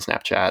Facebook and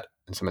Snapchat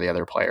and some of the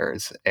other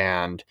players,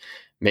 and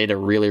made a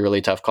really,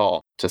 really tough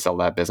call to sell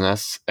that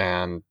business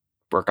and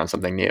work on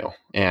something new.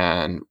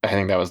 And I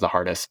think that was the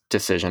hardest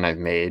decision I've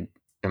made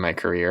in my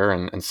career,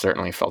 and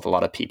certainly felt a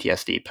lot of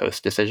PTSD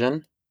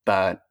post-decision.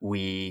 But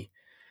we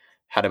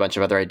had a bunch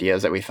of other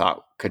ideas that we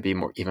thought could be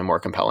even more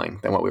compelling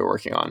than what we were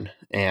working on,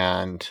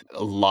 and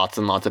lots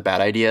of bad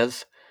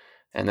ideas.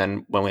 And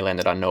then when we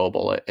landed on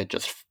Knowable,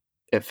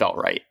 it felt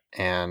right,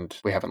 and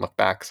we haven't looked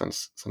back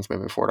since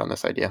moving forward on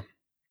this idea.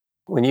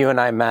 When you and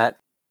I met,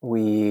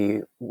 we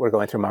were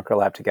going through Mucker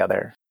Lab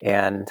together,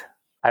 and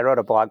I wrote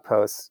a blog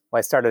post. Well,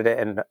 I started it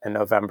in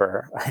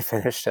November. I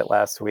finished it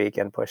last week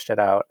and pushed it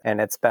out,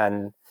 and it's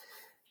been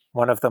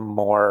one of the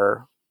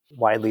more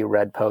widely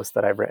read posts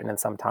that I've written in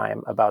some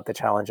time about the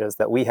challenges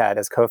that we had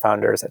as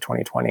co-founders at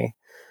 2020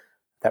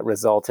 that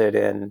resulted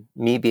in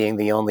me being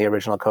the only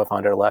original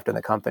co-founder left in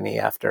the company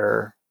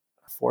after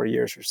 4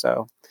 years or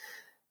so.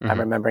 Mm-hmm. I'm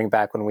remembering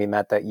back when we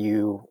met that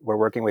you were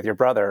working with your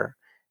brother,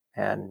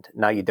 and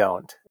now you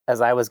don't.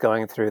 As I was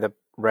going through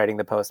writing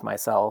the post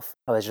myself,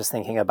 I was just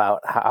thinking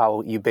about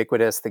how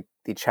ubiquitous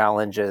the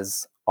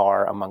challenges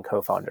are among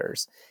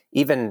co-founders.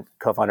 Even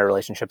co-founder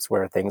relationships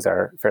where things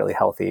are fairly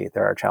healthy,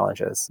 there are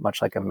challenges,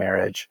 much like a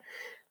marriage.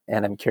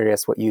 And I'm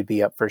curious what you'd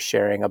be up for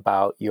sharing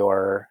about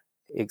your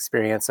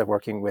experience of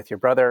working with your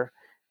brother,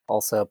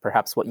 also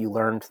perhaps what you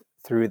learned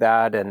through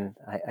that. And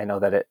I know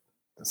that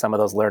some of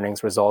those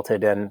learnings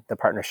resulted in the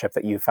partnership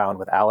that you found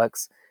with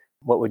Alex.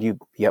 What would you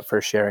be up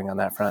for sharing on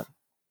that front?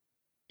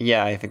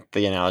 Yeah, I think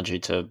the analogy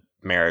to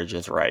marriage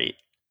is right.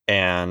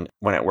 And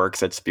when it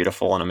works, it's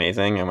beautiful and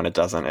amazing. And when it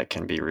doesn't, it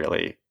can be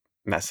really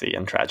messy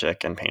and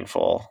tragic and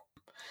painful.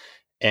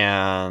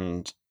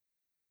 And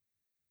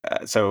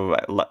so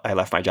I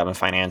left my job in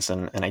finance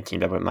and I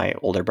teamed up with my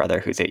older brother,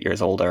 who's 8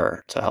 years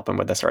older, to help him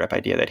with the startup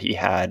idea that he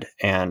had.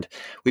 And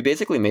we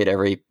basically made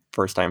every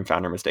first-time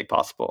founder mistake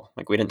possible.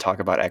 Like, we didn't talk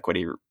about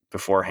equity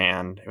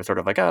beforehand. It was sort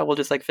of like, oh, we'll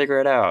just figure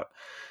it out.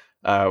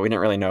 We didn't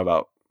really know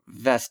about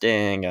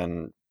vesting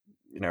and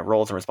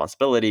roles and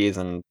responsibilities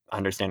and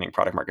understanding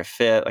product market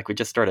fit. Like we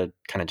just started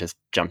kind of just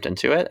jumped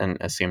into it and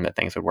assumed that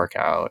things would work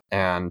out.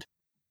 And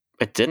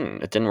it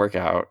didn't work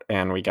out.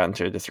 And we got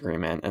into a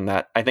disagreement. And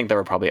that I think there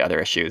were probably other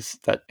issues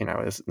that,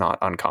 is not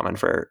uncommon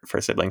for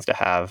siblings to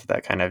have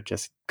that kind of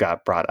just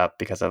got brought up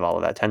because of all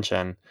of that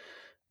tension.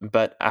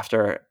 But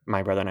after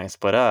my brother and I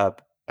split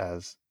up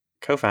as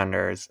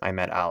co-founders, I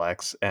met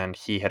Alex, and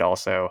he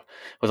was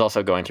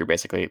also going through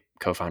basically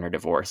co-founder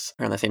divorce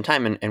around the same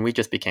time, and we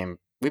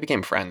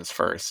became friends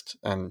first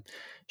and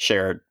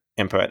shared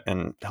input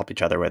and helped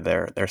each other with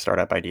their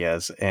startup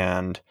ideas.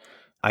 And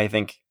I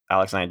think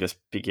Alex and I just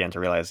began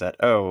to realize that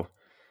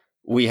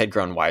we had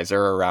grown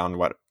wiser around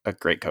what a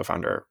great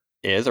co-founder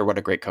is, or what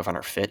a great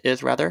co-founder fit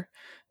is, rather.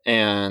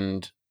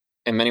 And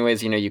in many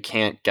ways, you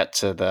can't get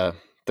to the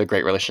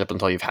great relationship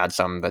until you've had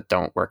some that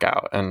don't work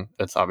out. And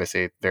it's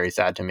obviously very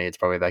sad to me. It's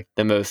probably like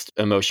the most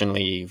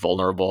emotionally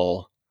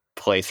vulnerable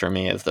place for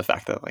me is the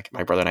fact that like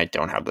my brother and I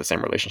don't have the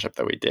same relationship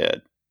that we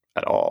did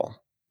at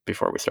all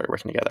before we started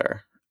working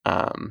together.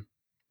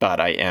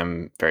 But I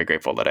am very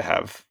grateful that I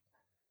have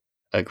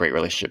a great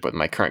relationship with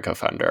my current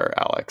co-founder,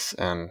 Alex,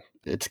 and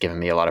it's given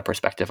me a lot of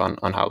perspective on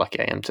how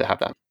lucky I am to have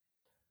that.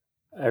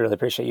 I really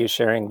appreciate you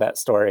sharing that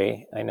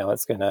story. I know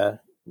it's going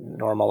to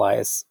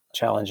normalize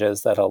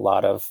challenges that a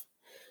lot of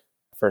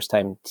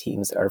first-time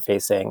teams are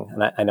facing.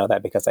 And I know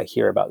that because I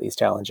hear about these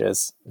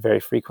challenges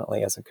very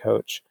frequently as a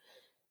coach.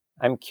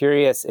 I'm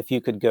curious if you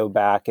could go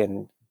back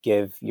and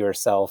give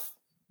yourself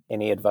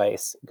any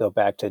advice, go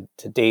back to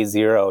day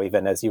zero,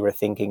 even as you were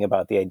thinking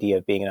about the idea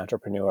of being an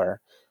entrepreneur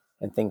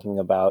and thinking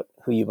about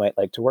who you might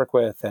like to work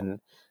with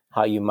and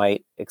how you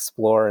might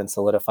explore and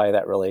solidify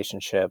that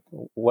relationship.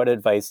 What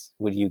advice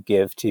would you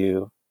give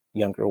to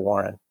younger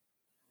Warren?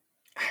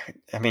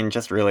 I mean,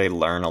 just really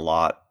learn a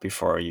lot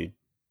before you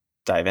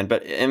dive in.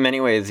 But in many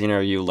ways,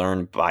 you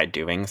learn by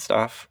doing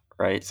stuff,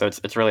 right? So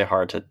it's really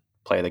hard to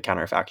play the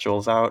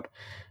counterfactuals out.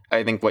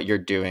 I think what you're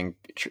doing,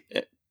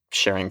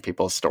 sharing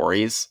people's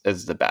stories,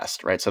 is the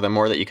best, right? So the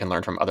more that you can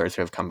learn from others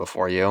who have come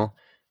before you,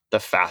 the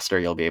faster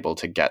you'll be able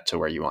to get to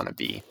where you want to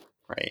be,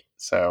 right?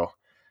 So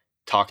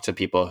talk to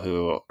people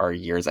who are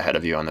years ahead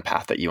of you on the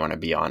path that you want to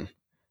be on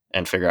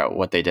and figure out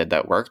what they did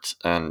that worked.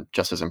 And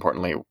just as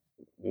importantly,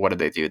 what did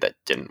they do that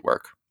didn't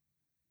work?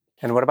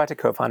 And what about to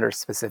co-founders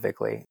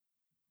specifically?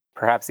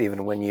 Perhaps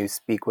even when you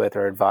speak with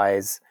or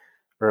advise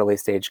early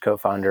stage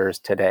co-founders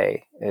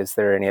today, is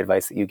there any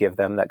advice that you give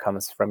them that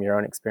comes from your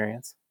own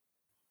experience?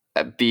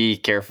 Be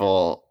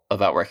careful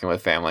about working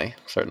with family,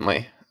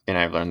 certainly.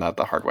 I've learned that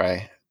the hard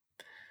way.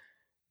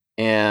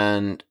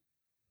 And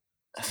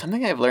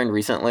something I've learned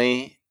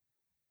recently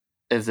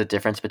is the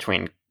difference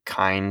between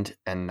kind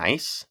and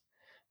nice.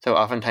 So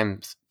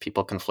oftentimes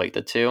people conflate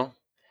the two.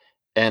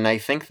 And I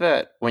think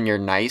that when you're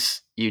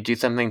nice, you do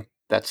something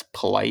that's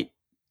polite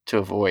to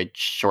avoid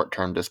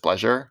short-term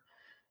displeasure.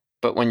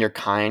 But when you're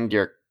kind,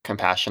 you're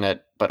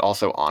compassionate, but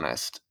also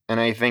honest. And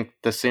I think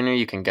the sooner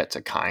you can get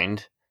to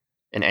kind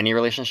in any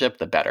relationship,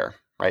 the better,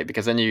 right?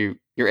 Because then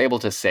you're able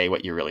to say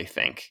what you really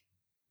think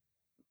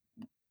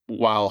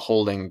while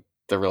holding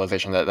the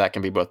realization that that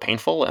can be both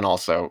painful and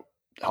also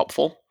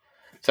helpful.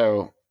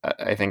 So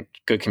I think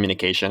good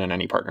communication in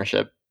any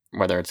partnership,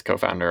 whether it's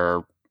co-founder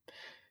or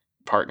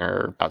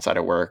partner outside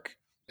of work,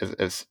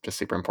 is just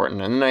super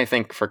important. And then I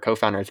think for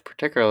co-founders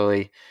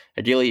particularly,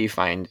 ideally you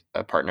find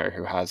a partner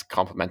who has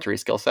complementary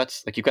skill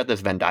sets. Like you've got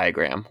this Venn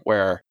diagram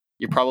where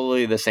you're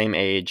probably the same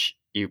age,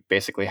 you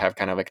basically have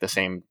kind of like the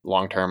same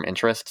long-term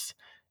interests,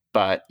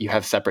 but you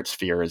have separate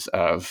spheres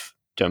of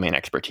domain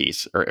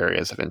expertise or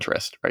areas of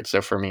interest, right?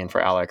 So for me and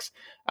for Alex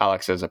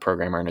is a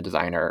programmer and a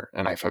designer,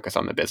 and I focus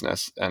on the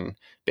business and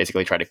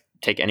basically try to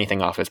take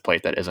anything off his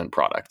plate that isn't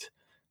product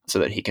so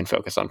that he can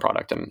focus on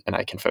product and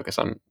I can focus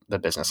on the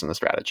business and the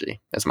strategy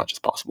as much as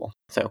possible.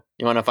 So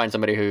you want to find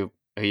somebody who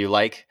you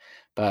like,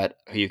 but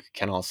who you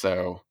can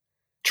also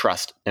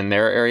trust in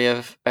their area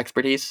of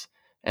expertise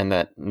and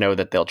that know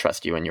that they'll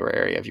trust you in your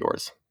area of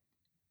yours.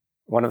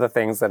 One of the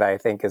things that I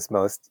think is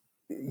most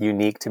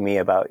unique to me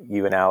about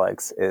you and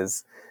Alex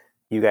is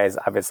you guys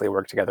obviously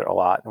work together a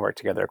lot and work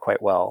together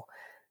quite well.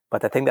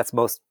 But the thing that's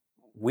most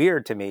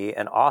weird to me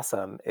and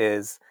awesome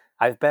is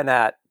I've been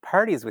at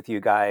parties with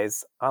you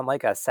guys on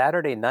like a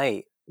Saturday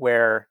night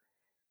where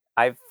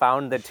I've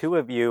found the two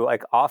of you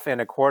like off in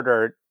a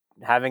corner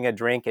having a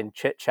drink and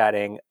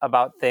chit-chatting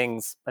about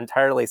things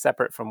entirely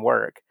separate from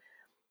work.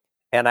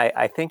 And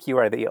I think you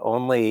are the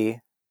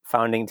only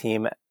founding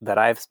team that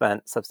I've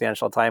spent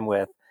substantial time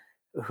with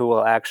who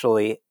will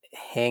actually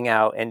hang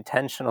out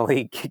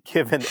intentionally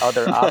given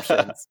other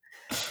options.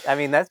 I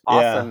mean, that's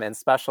awesome and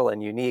special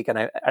and unique.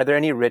 And are there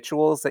any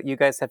rituals that you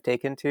guys have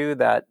taken to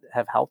that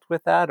have helped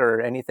with that, or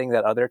anything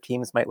that other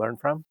teams might learn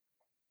from?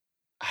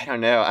 I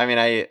don't know. I mean,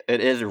 it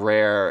is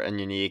rare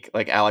and unique.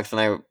 Like Alex and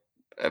I,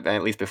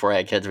 at least before I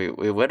had kids, we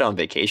went on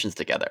vacations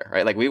together,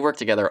 right? Like we worked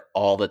together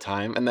all the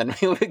time, and then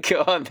we would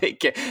go on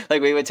vacation.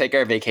 Like we would take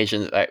our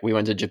vacations. We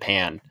went to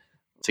Japan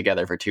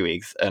together for 2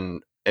 weeks,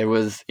 and it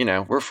was,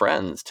 we're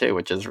friends too,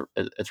 which is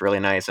it's really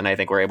nice. And I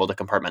think we're able to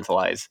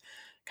compartmentalize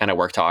kind of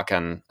work talk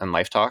and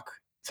life talk.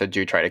 So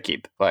do try to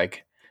keep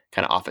like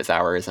kind of office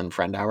hours and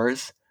friend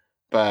hours.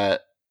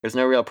 But there's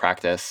no real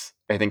practice.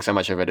 I think so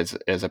much of it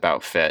is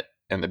about fit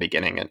in the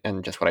beginning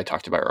and just what I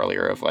talked about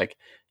earlier of like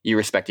you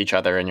respect each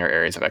other in your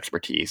areas of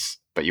expertise,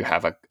 but you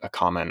have a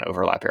common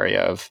overlap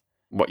area of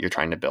what you're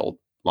trying to build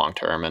long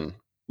term and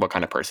what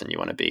kind of person you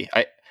want to be.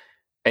 I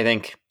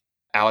think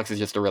Alex is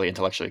just a really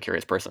intellectually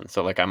curious person.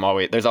 So like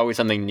there's always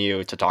something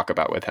new to talk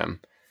about with him.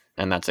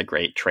 And that's a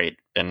great trait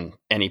in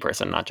any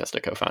person, not just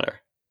a co-founder.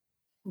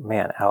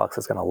 Man, Alex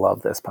is going to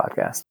love this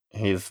podcast.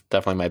 He's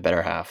definitely my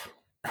better half.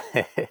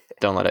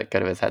 Don't let it go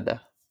to his head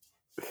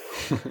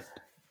though.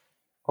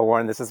 Well,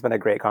 Warren, this has been a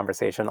great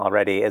conversation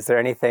already. Is there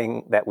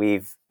anything that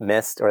we've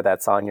missed or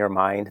that's on your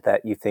mind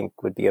that you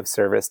think would be of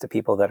service to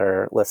people that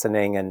are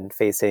listening and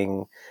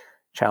facing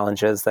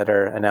challenges that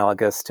are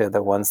analogous to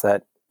the ones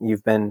that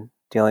you've been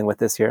dealing with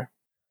this year?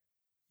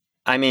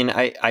 I mean,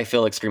 I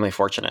feel extremely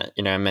fortunate.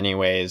 In many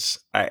ways,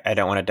 I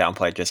don't want to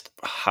downplay just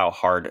how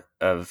hard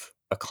of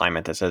a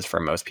climate this is for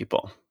most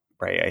people,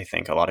 right? I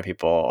think a lot of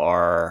people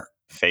are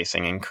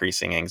facing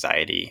increasing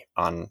anxiety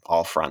on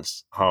all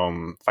fronts: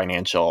 home,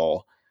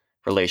 financial,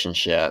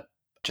 relationship,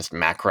 just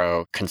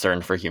macro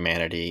concern for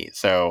humanity.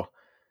 So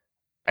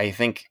I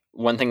think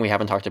one thing we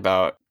haven't talked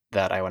about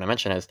that I want to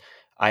mention is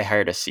I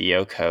hired a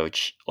CEO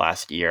coach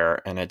last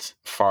year, and it's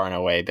far and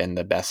away been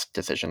the best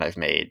decision I've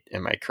made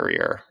in my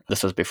career.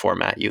 This was before,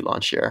 Matt, you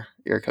launched your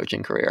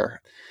coaching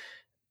career.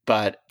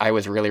 But I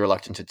was really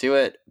reluctant to do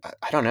it.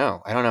 I don't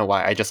know. I don't know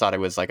why. I just thought it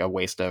was like a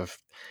waste of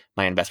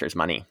my investors'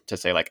 money to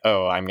say like,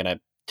 oh, I'm going to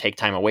take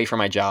time away from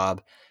my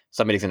job.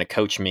 Somebody's going to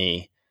coach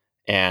me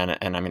and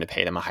I'm going to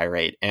pay them a high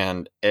rate.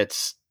 And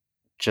it's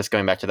just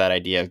going back to that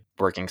idea of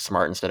working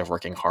smart instead of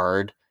working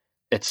hard.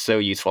 It's so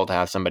useful to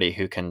have somebody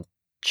who can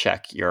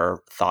check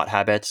your thought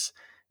habits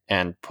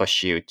and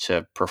push you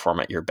to perform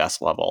at your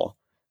best level.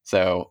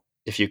 So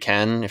if you're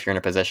in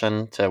a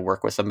position to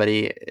work with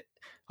somebody,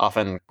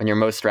 often when you're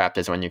most strapped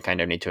is when you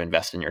kind of need to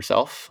invest in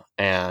yourself.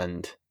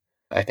 And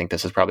I think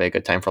this is probably a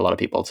good time for a lot of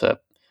people to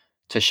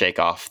shake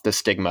off the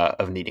stigma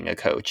of needing a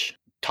coach.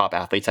 Top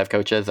athletes have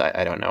coaches.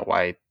 I don't know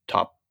why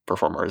top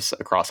performers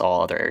across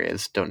all other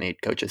areas don't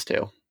need coaches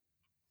too.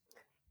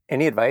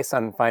 Any advice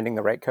on finding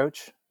the right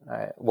coach?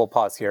 We'll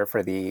pause here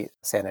for the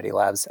Sanity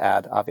Labs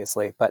ad,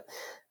 obviously. But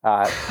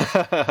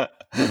that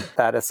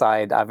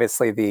aside,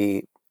 obviously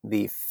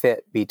the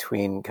fit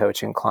between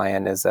coach and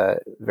client is a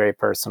very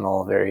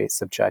personal, very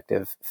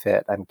subjective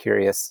fit. I'm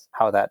curious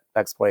how that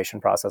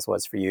exploration process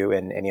was for you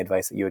and any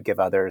advice that you would give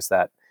others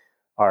that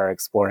are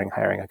exploring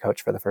hiring a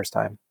coach for the first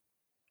time.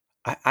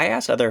 I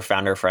asked other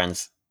founder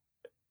friends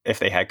if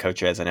they had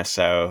coaches, and if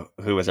so,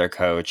 who was their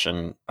coach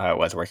and how it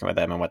was working with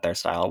them and what their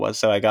style was.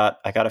 So I got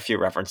a few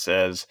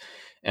references,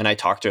 and I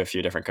talked to a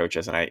few different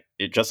coaches. And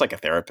just like a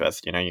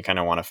therapist, you kind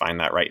of want to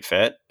find that right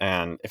fit.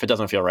 And if it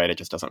doesn't feel right, it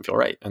just doesn't feel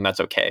right, and that's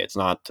okay. It's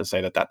not to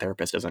say that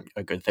therapist isn't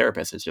a good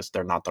therapist. It's just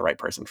they're not the right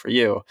person for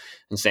you.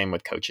 And same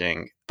with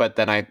coaching. But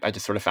then I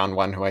just sort of found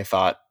one who I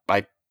thought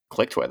I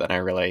clicked with, and I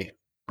really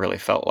really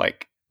felt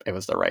like it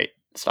was the right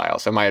style.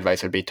 So my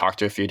advice would be talk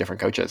to a few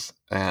different coaches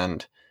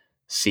and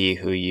see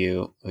who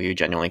you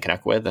genuinely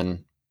connect with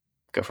and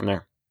go from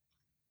there.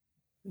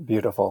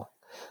 Beautiful.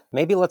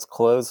 Maybe let's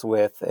close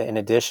with, in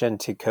addition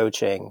to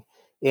coaching,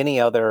 any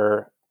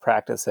other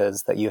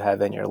practices that you have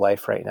in your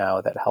life right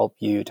now that help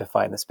you to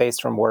find the space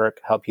from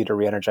work, help you to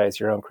re-energize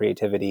your own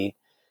creativity.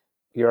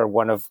 You're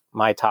one of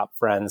my top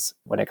friends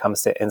when it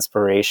comes to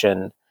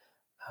inspiration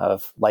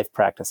of life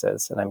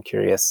practices. And I'm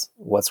curious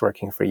what's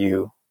working for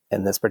you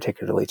in this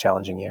particularly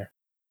challenging year.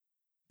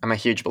 I'm a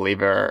huge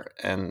believer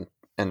in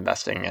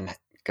investing in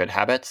good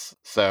habits.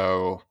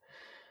 So,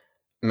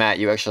 Matt,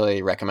 you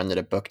actually recommended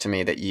a book to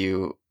me that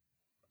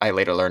I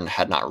later learned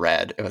had not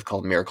read. It was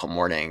called Miracle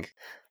Morning.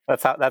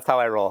 That's how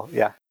I roll.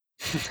 Yeah.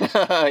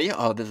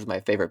 Oh, this is my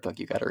favorite book.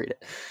 You got to read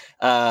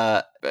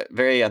it.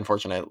 Very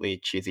unfortunately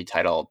cheesy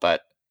title,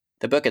 but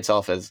the book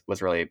itself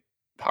was really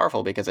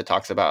powerful because it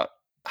talks about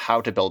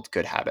how to build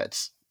good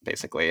habits,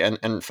 basically,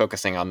 and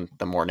focusing on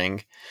the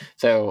morning.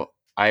 So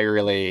I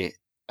really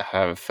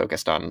have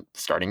focused on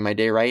starting my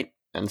day right.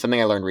 And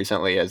something I learned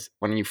recently is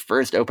when you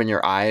first open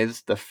your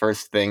eyes, the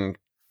first thing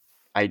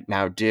I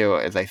now do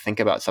is I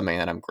think about something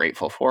that I'm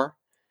grateful for,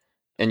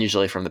 and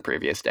usually from the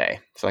previous day.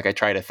 So like I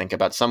try to think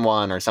about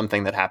someone or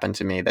something that happened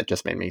to me that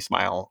just made me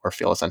smile or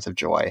feel a sense of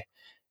joy.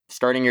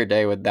 Starting your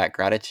day with that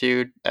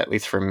gratitude, at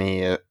least for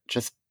me, it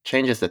just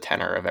changes the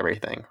tenor of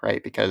everything,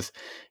 right? Because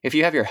if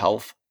you have your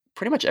health,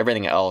 pretty much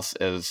everything else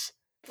is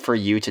for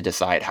you to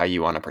decide how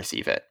you want to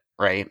perceive it,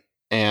 right?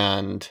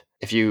 And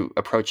if you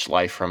approach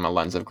life from a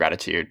lens of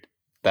gratitude,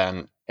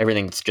 then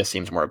everything just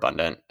seems more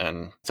abundant.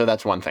 And so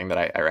that's one thing that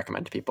I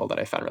recommend to people that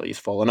I found really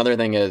useful. Another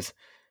thing is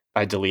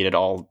I deleted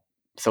all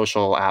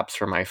social apps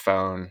from my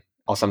phone.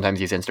 I'll sometimes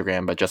use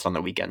Instagram, but just on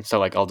the weekend. So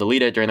like I'll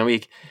delete it during the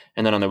week,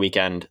 and then on the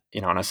weekend,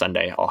 on a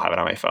Sunday, I'll have it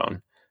on my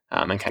phone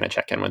and kind of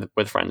check in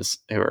with friends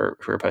who are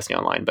posting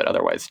online. But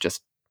otherwise,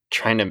 just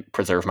trying to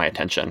preserve my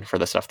attention for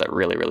the stuff that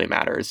really, really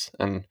matters.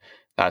 And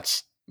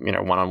that's,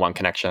 one-on-one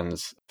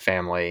connections,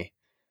 family,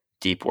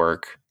 deep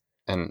work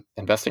and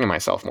investing in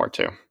myself more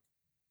too.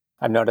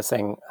 I'm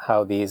noticing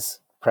how these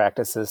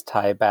practices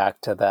tie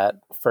back to that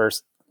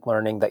first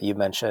learning that you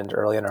mentioned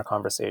early in our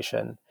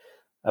conversation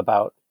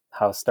about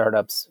how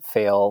startups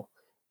fail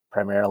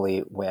primarily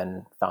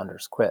when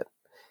founders quit.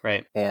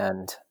 Right.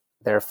 And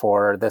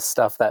therefore, this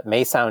stuff that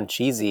may sound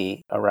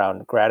cheesy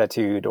around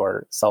gratitude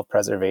or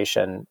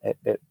self-preservation,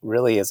 it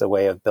really is a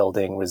way of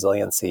building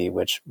resiliency,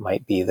 which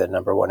might be the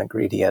number one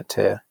ingredient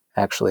to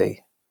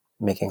actually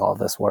making all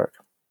this work.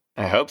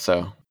 I hope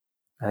so.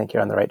 I think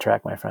you're on the right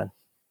track, my friend.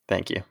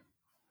 Thank you.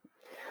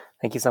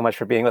 Thank you so much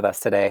for being with us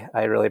today.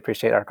 I really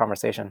appreciate our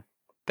conversation.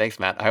 Thanks,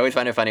 Matt. I always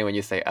find it funny when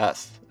you say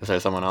us. Is there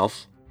someone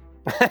else?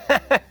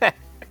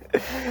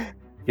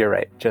 You're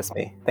right. Just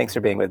me. Thanks for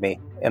being with me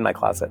in my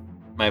closet.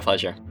 My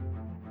pleasure.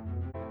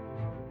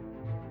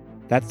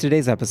 That's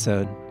today's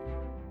episode.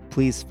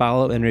 Please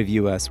follow and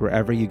review us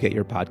wherever you get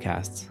your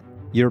podcasts.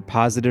 Your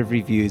positive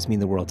reviews mean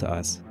the world to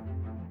us.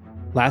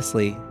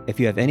 Lastly, if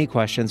you have any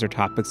questions or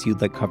topics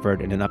you'd like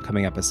covered in an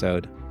upcoming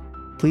episode,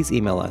 please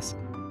email us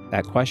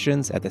at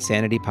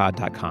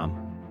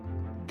questions@thesanitypod.com.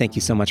 Thank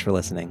you so much for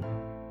listening.